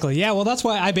 Exactly. Yeah, well, that's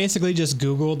why I basically just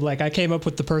Googled, like I came up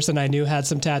with the person I knew had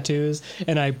some tattoos,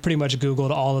 and I pretty much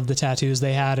Googled all of the tattoos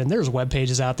they had, and there's web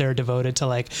pages out there devoted to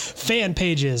like fan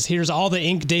pages. Here's all the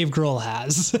ink Dave Grohl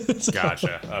has. So,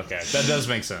 gotcha. Okay. That does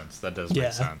make sense.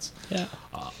 Make sense. Yeah.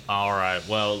 All right.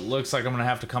 Well, looks like I'm going to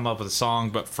have to come up with a song,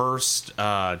 but first,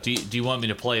 do you want me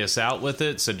to play us out with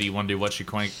it? So do you want to do What You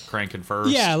Cranking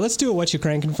first? Yeah, let's do What You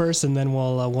Cranking first, and then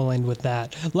we'll end with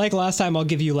that. Like last time, I'll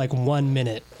give you like 1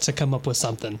 minute to come up with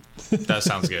something. That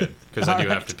sounds good, because I do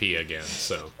right. have to pee again,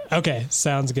 so. Okay,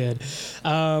 sounds good.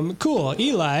 Cool.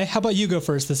 Eli, how about you go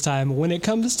first this time? When it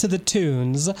comes to the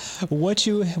tunes, what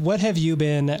have you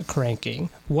been cranking?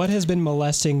 What has been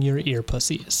molesting your ear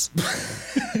pussies?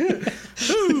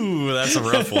 Ooh, that's a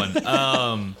rough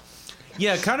one.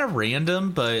 Yeah, kind of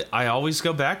random, but I always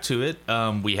go back to it.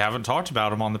 We haven't talked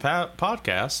about him on the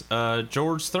podcast.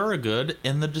 George Thorogood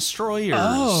and the Destroyers.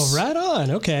 Oh, right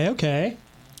on. Okay.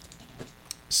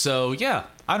 So, yeah,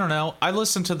 I don't know. I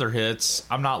listen to their hits.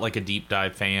 I'm not like a deep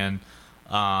dive fan.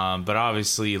 But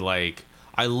obviously, like,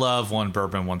 I love One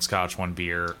Bourbon, One Scotch, One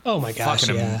Beer. Oh my gosh,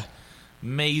 yeah.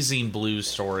 Amazing blues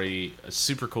story, a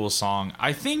super cool song.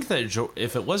 I think that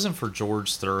if it wasn't for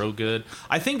George Thorogood,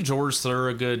 I think George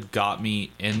Thorogood got me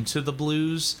into the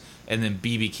blues, and then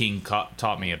B.B. King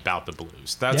taught me about the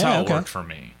blues. That's how it worked for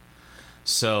me.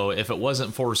 So if it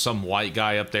wasn't for some white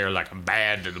guy up there like I'm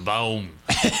bad to the bone,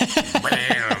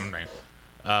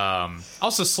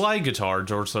 also slide guitar.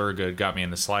 George Thorogood got me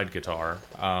into slide guitar,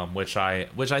 which I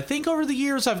think over the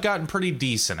years I've gotten pretty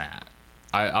decent at.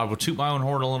 I will toot my own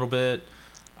horn a little bit.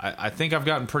 I think I've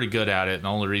gotten pretty good at it, and the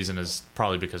only reason is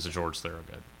probably because of George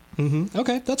Thorogood. Mm-hmm.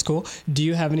 Okay, that's cool. Do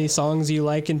you have any songs you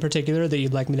like in particular that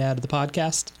you'd like me to add to the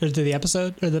podcast or to the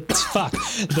episode or the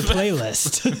the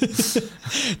playlist?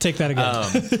 Take that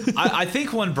again. I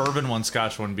think One Bourbon, One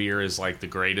Scotch, One Beer is like the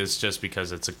greatest, just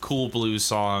because it's a cool blues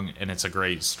song and it's a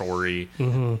great story.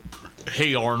 Mm-hmm.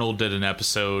 Hey Arnold did an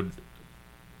episode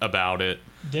about it.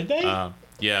 Did they?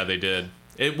 Yeah, they did.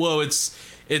 It's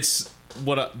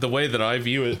what the way that I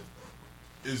view it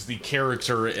is the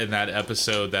character in that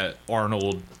episode that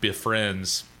Arnold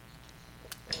befriends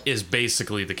is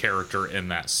basically the character in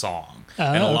that song.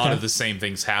 And a lot of the same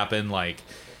things happen. Like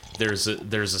there's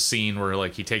a scene where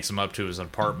like he takes him up to his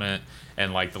apartment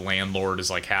and like the landlord is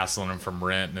like hassling him from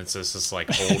rent, and it's this like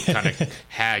old kind of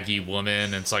haggy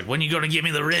woman, and it's like, when you gonna give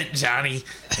me the rent, Johnny?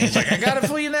 And he's like, I got it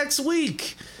for you next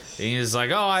week. And he's like,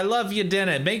 "Oh, I love you,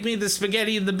 dinner. Make me the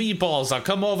spaghetti and the meatballs. I'll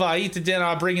come over. I'll eat the dinner.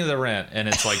 I'll bring you the rent." And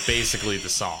it's like basically the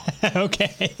song.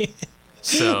 Okay.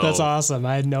 So that's awesome.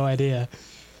 I had no idea.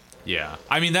 Yeah,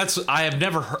 I mean I've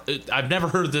never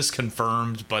heard this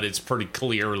confirmed, but it's pretty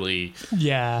clearly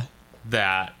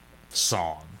that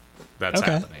song that's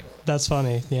happening. That's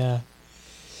funny. Yeah.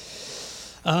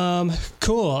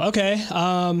 Cool. Okay.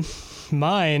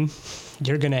 Mine.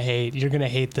 You're gonna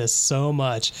hate this so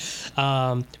much,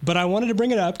 but I wanted to bring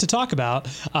it up to talk about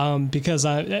because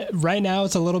right now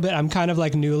it's a little bit. I'm kind of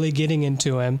like newly getting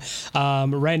into him.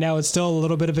 Right now it's still a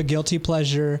little bit of a guilty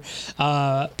pleasure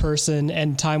person,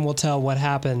 and time will tell what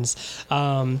happens.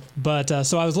 But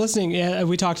so I was listening.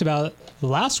 We talked about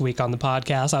last week on the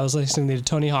podcast. I was listening to the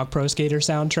Tony Hawk Pro Skater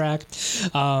soundtrack.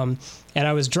 And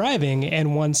I was driving,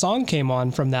 and one song came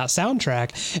on from that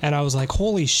soundtrack, and I was like,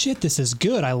 holy shit, this is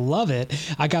good. I love it.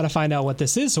 I got to find out what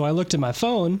this is. So I looked at my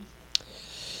phone,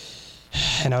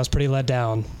 and I was pretty let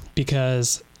down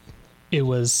because it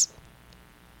was...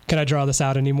 Can I draw this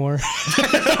out anymore?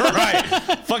 Right.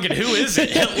 Fucking who is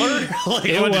it? Hitler? Like,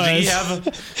 did he have?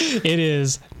 It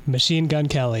is Machine Gun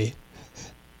Kelly.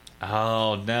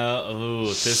 Oh no! Ooh,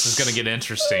 this is gonna get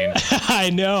interesting.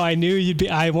 I know. I knew you'd be.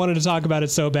 I wanted to talk about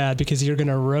it so bad because you're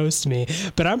gonna roast me,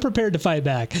 but I'm prepared to fight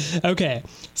back. Okay,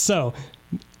 so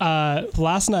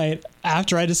last night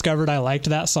after I discovered I liked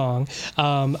that song,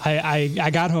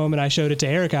 I got home and I showed it to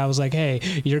Erica. I was like, "Hey,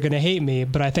 you're gonna hate me,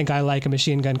 but I think I like a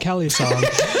Machine Gun Kelly song."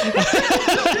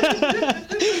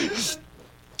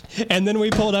 And then we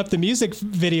pulled up the music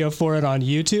video for it on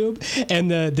YouTube,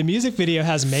 and the music video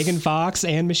has Megan Fox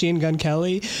and Machine Gun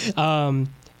Kelly, and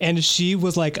she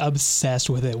was like obsessed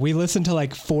with it. We listened to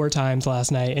like 4 times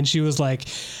last night, and she was like,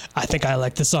 "I think I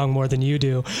like the song more than you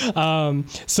do."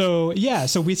 So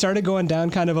we started going down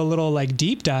kind of a little like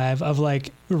deep dive of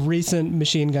like recent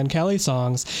Machine Gun Kelly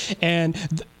songs, and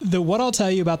what I'll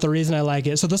tell you about the reason I like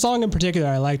it. So the song in particular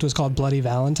I liked was called "Bloody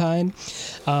Valentine."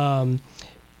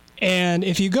 And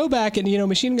if you go back and,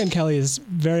 Machine Gun Kelly is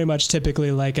very much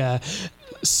typically like a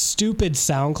stupid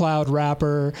SoundCloud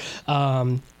rapper.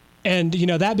 And,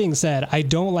 that being said, I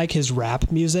don't like his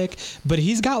rap music, but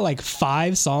he's got like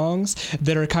 5 songs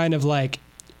that are kind of like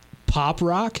pop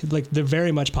rock, like they're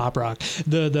very much pop rock.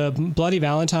 The Bloody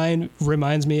Valentine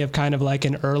reminds me of kind of like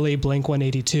an early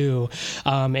Blink-182.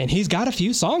 And he's got a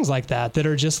few songs like that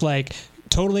are just like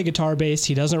totally guitar based.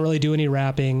 He doesn't really do any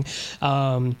rapping.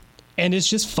 And it's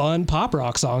just fun pop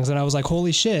rock songs. And I was like,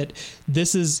 holy shit,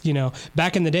 this is,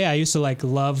 back in the day, I used to like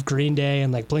love Green Day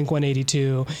and like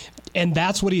Blink-182. And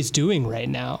that's what he's doing right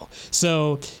now.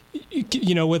 So,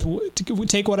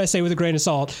 take what I say with a grain of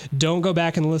salt. Don't go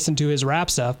back and listen to his rap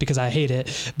stuff because I hate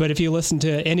it. But if you listen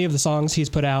to any of the songs he's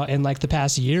put out in like the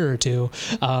past year or two,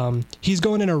 he's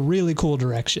going in a really cool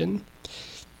direction.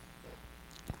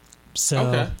 So...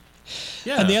 Okay.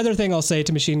 Yeah. And the other thing I'll say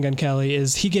to Machine Gun Kelly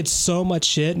is he gets so much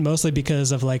shit, mostly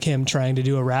because of like him trying to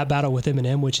do a rap battle with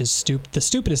Eminem, which is the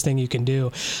stupidest thing you can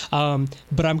do.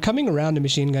 But I'm coming around to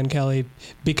Machine Gun Kelly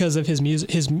because of his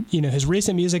music. His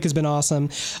recent music has been awesome,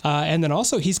 and then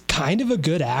also he's kind of a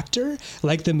good actor.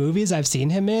 Like the movies I've seen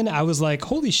him in, I was like,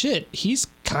 holy shit, he's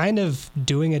kind of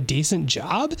doing a decent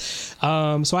job.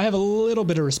 So I have a little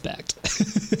bit of respect.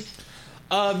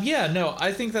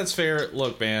 I think that's fair.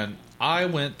 Look, man. I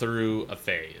went through a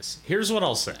phase. Here's what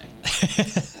I'll say.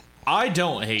 I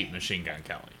don't hate Machine Gun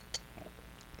Kelly.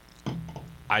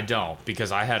 I don't,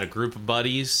 because I had a group of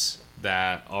buddies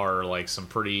that are like some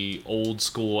pretty old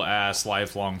school ass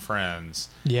lifelong friends.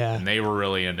 Yeah. And they were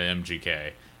really into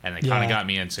MGK. And they kind of got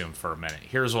me into him for a minute.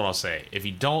 Here's what I'll say. If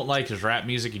you don't like his rap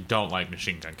music, you don't like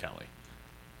Machine Gun Kelly.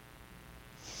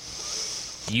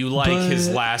 You like his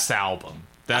last album.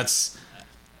 That's...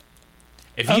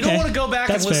 If you don't want to go back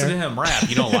and listen to him rap,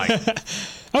 you don't like it.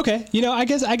 Okay, I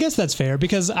guess that's fair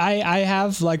because I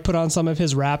have like put on some of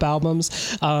his rap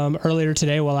albums earlier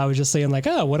today while I was just saying like,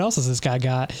 oh, what else has this guy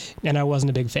got? And I wasn't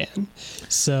a big fan.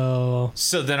 So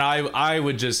then I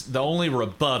would just, the only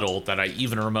rebuttal that I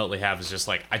even remotely have is just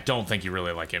like, I don't think you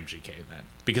really like MGK then.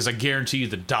 Because I guarantee you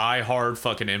the die-hard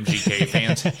fucking MGK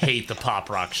fans hate the pop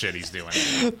rock shit he's doing.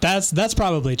 That's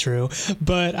probably true.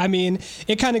 But, I mean,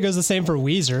 it kind of goes the same for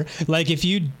Weezer. Like, if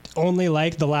you only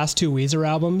like the last 2 Weezer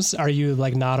albums, are you,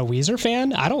 like, not a Weezer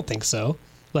fan? I don't think so.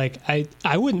 Like, I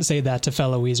wouldn't say that to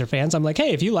fellow Weezer fans. I'm like,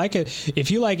 hey, if you like a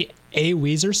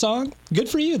Weezer song, good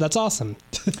for you. That's awesome.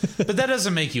 But that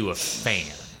doesn't make you a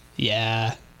fan.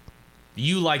 Yeah.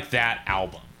 You like that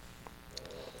album.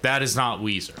 That is not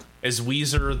Weezer. Is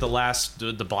Weezer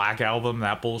the Black Album,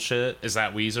 that bullshit? Is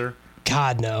that Weezer?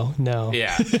 God, no.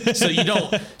 Yeah. So you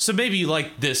don't. So maybe you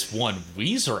like this one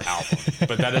Weezer album,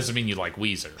 but that doesn't mean you like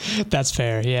Weezer. That's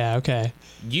fair. Yeah. Okay.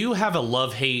 You have a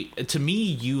love-hate. To me,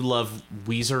 you love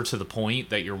Weezer to the point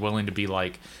that you're willing to be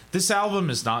like, this album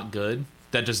is not good.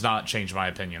 That does not change my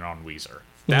opinion on Weezer.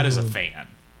 That is a fan.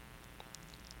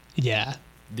 Yeah.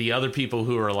 The other people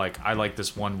who are like, I like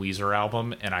this one Weezer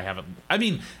album, and I haven't. I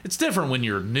mean, it's different when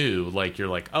you're new. Like, you're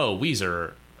like, oh,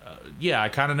 Weezer. Yeah, I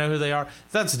kind of know who they are.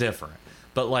 That's different.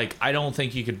 But, like, I don't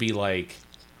think you could be like,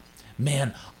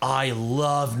 man, I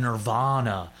love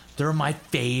Nirvana. They're my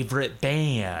favorite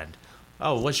band.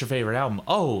 Oh, what's your favorite album?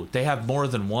 Oh, they have more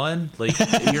than one? Like,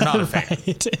 you're not a fan.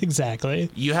 Right,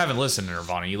 exactly. You haven't listened to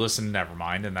Nirvana. You listen to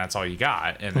Nevermind, and that's all you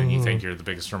got. And then you think you're the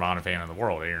biggest Nirvana fan in the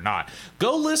world, and you're not.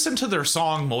 Go listen to their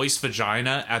song Moist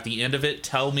Vagina. At the end of it,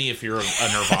 tell me if you're a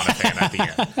Nirvana fan at the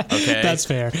end. Okay? That's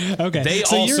fair. Okay. They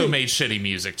also made shitty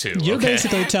music, too. You're okay?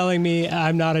 basically telling me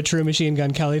I'm not a true Machine Gun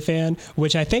Kelly fan,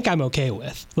 which I think I'm okay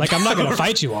with. Like, I'm not going to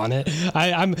fight you on it.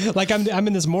 I'm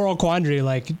in this moral quandary.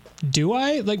 Like, do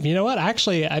I? Like, you know what?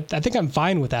 Actually, I think I'm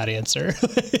fine with that answer.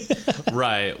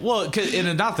 Right. Well,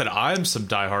 and not that I'm some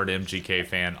diehard MGK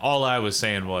fan. All I was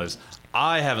saying was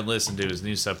I haven't listened to his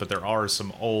new stuff, but there are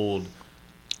some old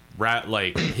rap,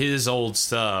 like his old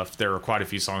stuff. There are quite a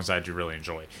few songs I do really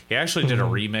enjoy. He actually did a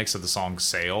remix of the song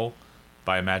 "Sail"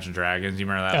 by Imagine Dragons. You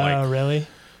remember that? Oh, really?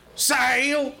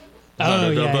 Sail.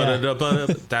 Oh,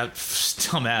 That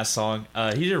dumbass song.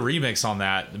 He did a remix on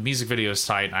that. The music video is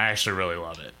tight, and I actually really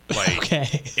love it. Like, okay.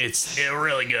 It's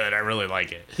really good. I really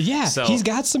like it. Yeah, so, he's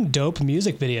got some dope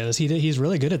music videos. He's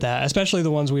really good at that, especially the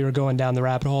ones we were going down the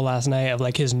rabbit hole last night of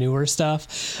like his newer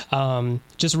stuff.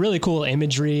 Just really cool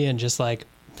imagery and just like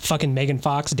fucking Megan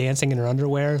Fox dancing in her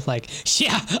underwear. Like,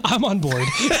 yeah, I'm on board.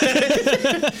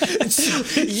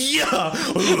 Yeah.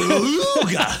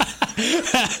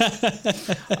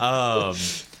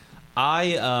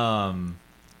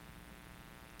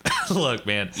 Look,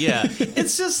 man, yeah,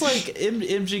 it's just like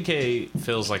MGK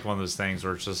feels like one of those things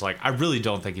where it's just like, I really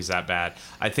don't think he's that bad.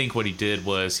 I think what he did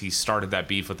was he started that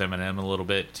beef with Eminem a little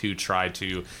bit to try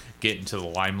to get into the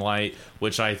limelight,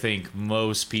 which I think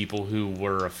most people who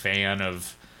were a fan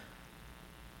of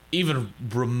even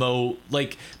remote,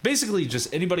 like basically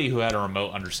just anybody who had a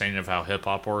remote understanding of how hip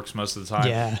hop works most of the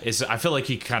time, I feel like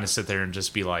he could kind of sit there and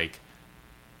just be like,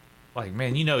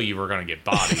 man, you know you were gonna get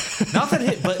bodied. Not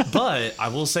that, but I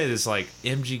will say this: like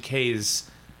MGK's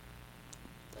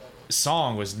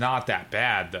song was not that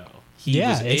bad though. He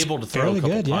was able to throw a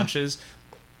couple punches,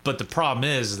 but the problem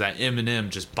is that Eminem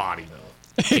just bodied him.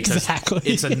 Exactly,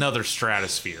 it's another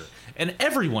stratosphere, and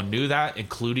everyone knew that,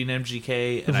 including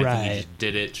MGK. And I think he just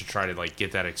did it to try to like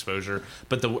get that exposure.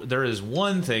 But there is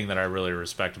one thing that I really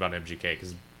respect about MGK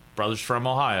because brother's from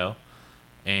Ohio,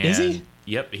 and is he?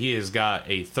 Yep, he has got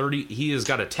a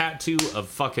tattoo of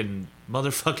fucking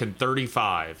motherfucking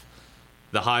 35,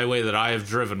 the highway that I have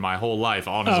driven my whole life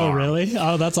on his arm. Oh, really?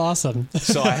 Oh, that's awesome.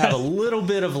 So I have a little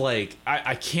bit of like,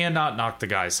 I cannot knock the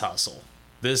guy's hustle.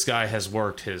 This guy has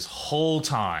worked his whole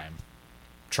time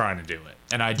trying to do it,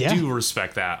 and I do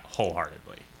respect that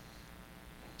wholeheartedly.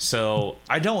 So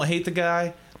I don't hate the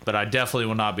guy, but I definitely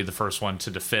will not be the first one to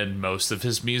defend most of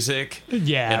his music.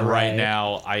 Yeah, and right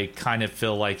now, I kind of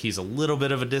feel like he's a little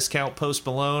bit of a discount Post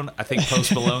Malone. I think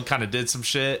Post Malone kind of did some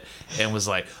shit and was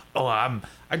like, oh, I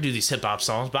do these hip hop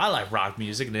songs, but I like rock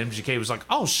music. And MGK was like,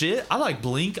 oh shit, I like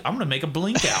Blink. I'm gonna make a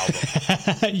Blink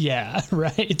album. Yeah,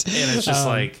 right. And it's just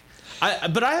like,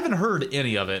 but I haven't heard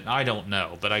any of it. I don't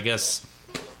know, but I guess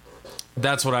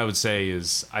that's what I would say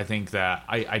is I think that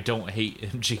I don't hate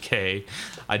MGK.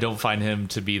 I don't find him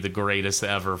to be the greatest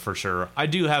ever for sure. I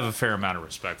do have a fair amount of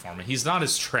respect for him. He's not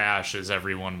as trash as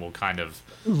everyone will kind of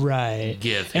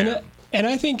give him. And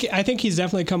I think he's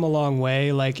definitely come a long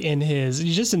way, like in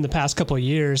the past couple of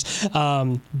years.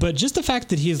 But just the fact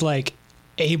that he's like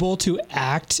able to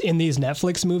act in these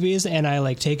Netflix movies and I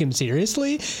like take him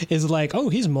seriously is like, oh,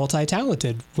 he's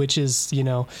multi-talented, which is,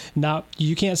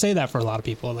 you can't say that for a lot of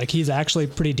people. Like, he's actually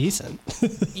pretty decent.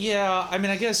 Yeah, I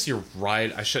mean, I guess you're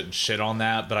right. I shouldn't shit on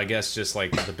that, but I guess just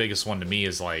like the biggest one to me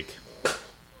is like,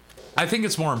 I think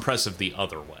it's more impressive the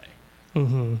other way.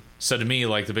 Mm-hmm. So to me,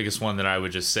 like the biggest one that I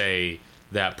would just say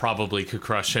that probably could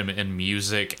crush him in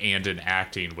music and in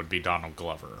acting would be Donald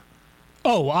Glover.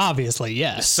 Oh, obviously,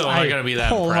 yes. So I'm not going to be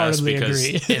that impressed because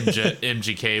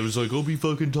MGK was like, I'll be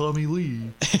fucking Tommy Lee.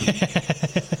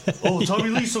 Oh, Tommy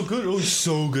Lee's so good. Oh, he's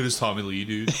so good as Tommy Lee,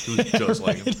 dude. He was just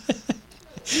like him.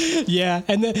 Yeah,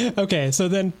 and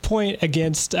then point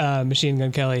against Machine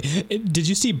Gun Kelly. Did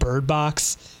you see Bird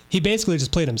Box? He basically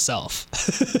just played himself.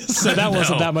 So that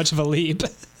wasn't that much of a leap.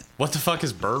 What the fuck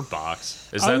is Bird Box?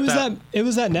 Is it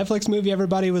was that Netflix movie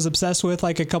everybody was obsessed with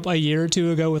like a year or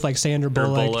two ago with like Sandra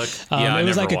Bullock. Yeah, it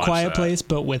was like A Quiet Place,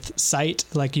 but with sight.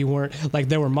 Like you weren't like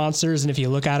there were monsters, and if you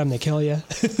look at them, they kill you.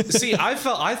 See, I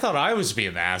thought I was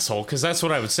being the asshole because that's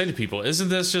what I would say to people. Isn't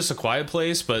this just A Quiet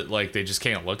Place, but like they just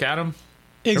can't look at them?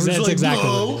 That's like, exactly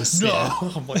no, what it is. No,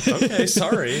 Yeah. I'm like, okay,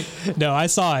 sorry. No, I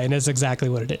saw it, and it's exactly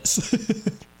what it is.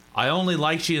 I only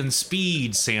liked you in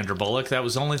Speed, Sandra Bullock. That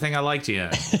was the only thing I liked you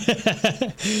in.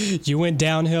 You went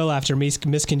downhill after Miss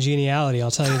Congeniality,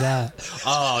 I'll tell you that.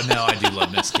 Oh, no, I do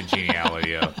love Miss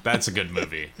Congeniality. That's a good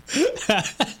movie.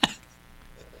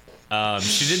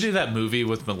 She did do that movie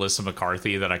with Melissa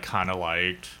McCarthy that I kind of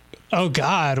liked. Oh,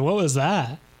 God, what was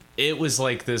that? It was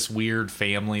like this weird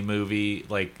family movie.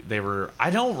 Like I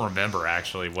don't remember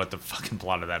actually what the fucking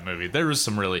plot of that movie. There was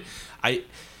some really,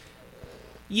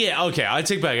 yeah, okay, I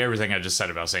take back everything I just said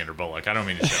about Sandra Bullock. I don't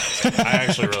mean to shit on Sandra. I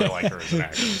actually really like her as an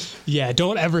actress. Yeah,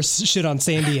 don't ever shit on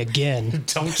Sandy again.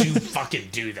 Don't you fucking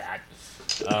do that.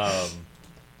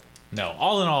 No,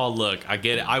 all in all, look, I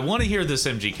get it. I want to hear this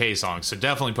MGK song, so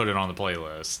definitely put it on the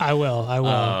playlist. I will.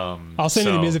 I'll send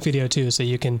you the music video, too, so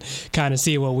you can kind of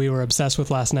see what we were obsessed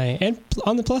with last night. And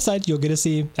on the plus side, you'll get to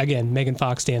see, again, Megan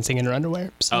Fox dancing in her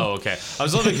underwear. So. Oh, okay. I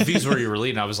was a little bit confused where you were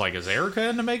leading. I was like, is Erica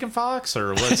into Megan Fox,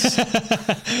 or what's...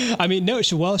 I mean, no,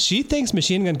 she thinks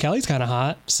Machine Gun Kelly's kind of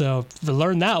hot, so we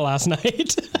learned that last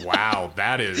night. Wow,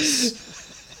 that is...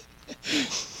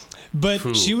 But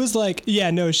Ooh. She was like,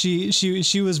 yeah, no, she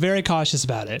was very cautious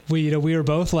about it. We were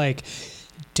both like,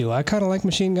 do I kind of like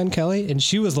Machine Gun Kelly? And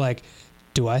she was like,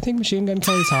 do I think Machine Gun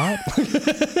Kelly's hot?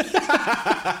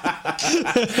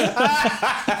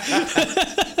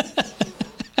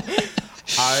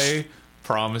 I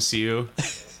promise you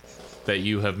that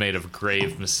you have made a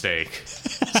grave mistake.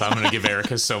 So I'm going to give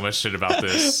Erica so much shit about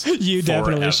this. You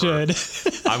definitely should.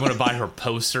 I'm going to buy her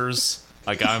posters.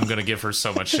 Like, I'm going to give her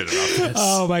so much shit about this.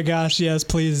 Oh my gosh, yes,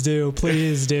 please do.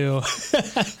 Please do.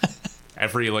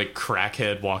 Every, like,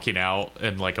 crackhead walking out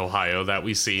in, like, Ohio that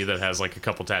we see that has, like, a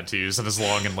couple tattoos and is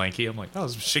long and lanky, I'm like, oh,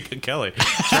 it's Machine Gun Kelly.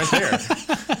 It's right there.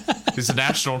 He's a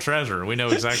national treasure. We know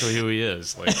exactly who he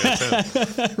is. Like, that's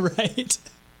him. Right.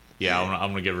 Yeah,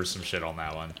 I'm going to give her some shit on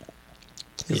that one.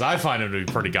 Because I find him to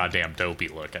be pretty goddamn dopey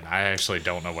looking. I actually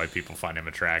don't know why people find him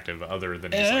attractive other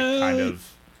than he's, like, kind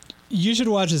of... You should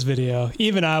watch his video.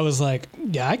 Even I was like,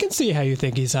 yeah, I can see how you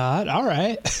think he's hot. All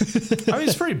right. I mean,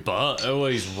 he's pretty buff. Oh,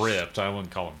 well, he's ripped. I wouldn't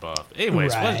call him buff.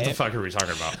 Anyways, right. What the fuck are we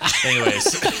talking about?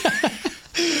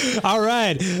 Anyways. All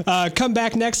right. Come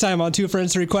back next time on Two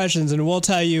Friends, Three Questions, and we'll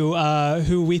tell you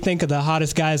who we think of the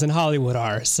hottest guys in Hollywood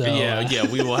are. So Yeah,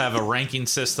 we will have a ranking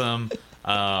system.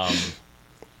 I'm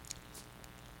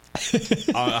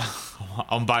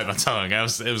biting my tongue. It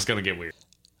was going to get weird.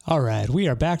 All right, we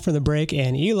are back from the break,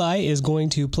 and Eli is going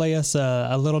to play us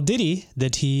a little ditty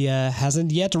that he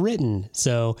hasn't yet written.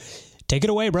 So take it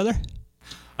away, brother.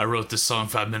 I wrote this song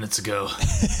 5 minutes ago.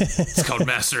 It's called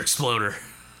Master Exploder.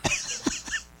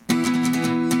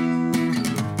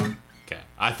 Okay,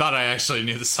 I thought I actually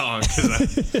knew the song.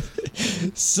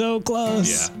 So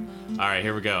close. Yeah. All right,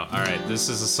 here we go. All right, this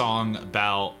is a song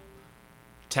about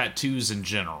tattoos in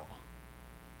general.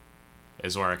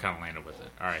 Is where I kind of landed with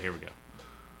it. All right, here we go.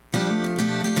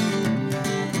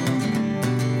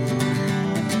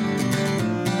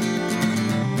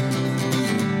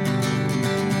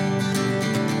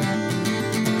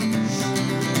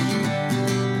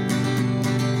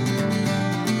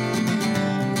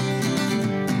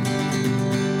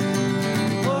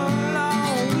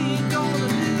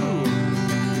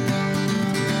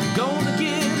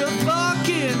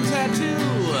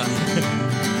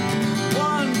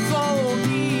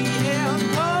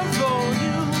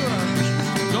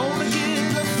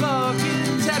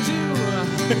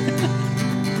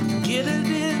 Get it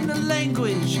in the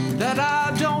language that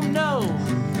I don't know.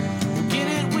 Get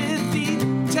it with the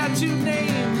tattoo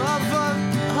name of a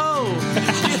hoe.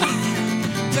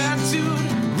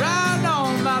 Tattooed right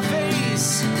on my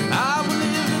face. I will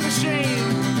live in the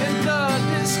shame and the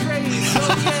disgrace.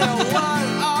 Oh yeah, what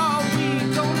are we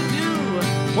gonna do?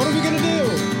 What are we gonna do?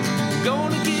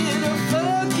 Gonna get a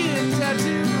fucking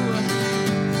tattoo.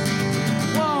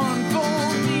 One for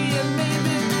me and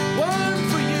maybe one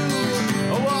for you.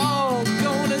 Oh, we're all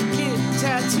gonna get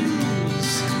tattoos.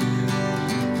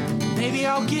 Maybe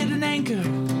I'll get an anchor.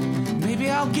 Maybe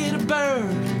I'll get a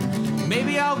bird.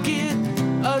 Maybe I'll get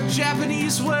a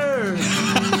Japanese word.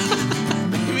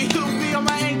 Maybe it'll be on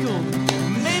my ankle.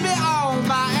 Maybe on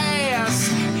my ass.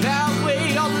 That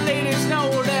way all the ladies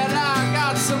know that I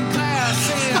got some class.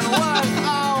 And what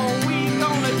are we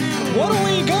gonna do? What are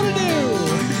we gonna do?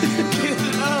 Get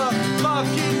a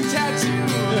fucking tattoo.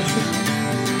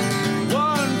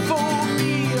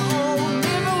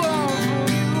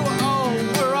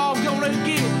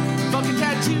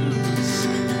 tattoos.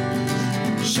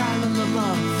 Shia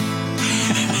LaBeouf,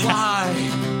 why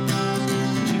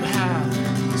do you have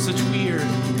such weird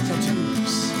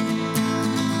tattoos?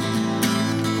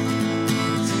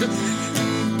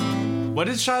 What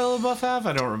did Shia LaBeouf have?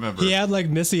 I don't remember. He had like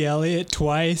Missy Elliott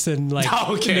twice and like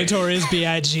Okay. Notorious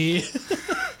B.I.G.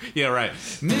 Yeah, right.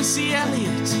 Missy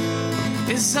Elliott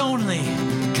is only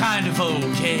kind of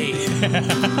okay.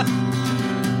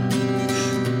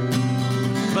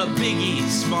 But Biggie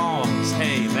Smalls,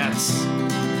 hey, that's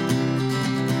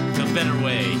the better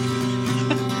way.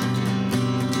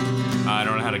 I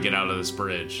don't know how to get out of this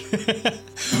bridge. 1,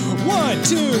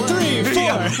 2, 3, 4.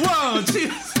 Yeah, 1, 2,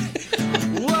 3.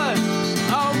 What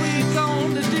are we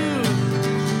gonna do?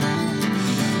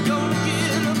 Gonna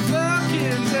get a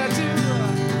fucking tattoo.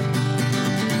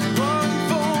 1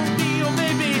 for me or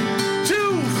maybe 2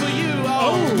 for you.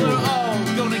 Oh, we're all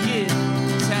gonna get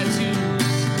tattoos.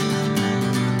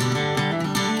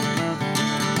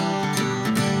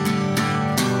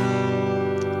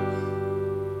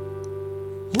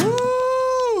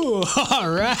 Woo! All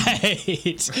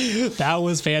right. That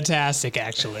was fantastic,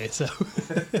 actually. So,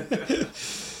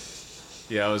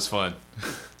 Yeah, it was fun.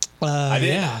 I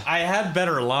yeah. I had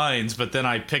better lines, but then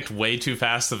I picked way too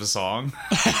fast of a song.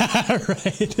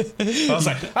 Right. I was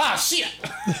like,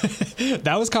 shit.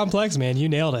 That was complex, man. You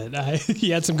nailed it.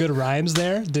 You had some good rhymes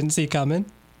there. Didn't see coming.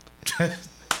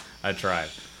 I tried.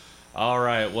 All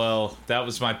right, well, that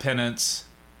was my penance.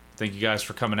 Thank you guys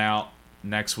for coming out.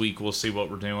 Next week, we'll see what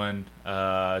we're doing.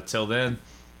 Till then,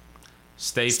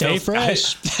 stay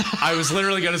fresh. I was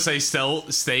literally going to say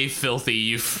stay filthy,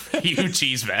 you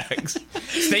cheese bags.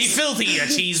 Stay filthy, you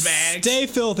cheese bags. Stay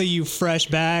filthy, you fresh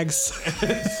bags.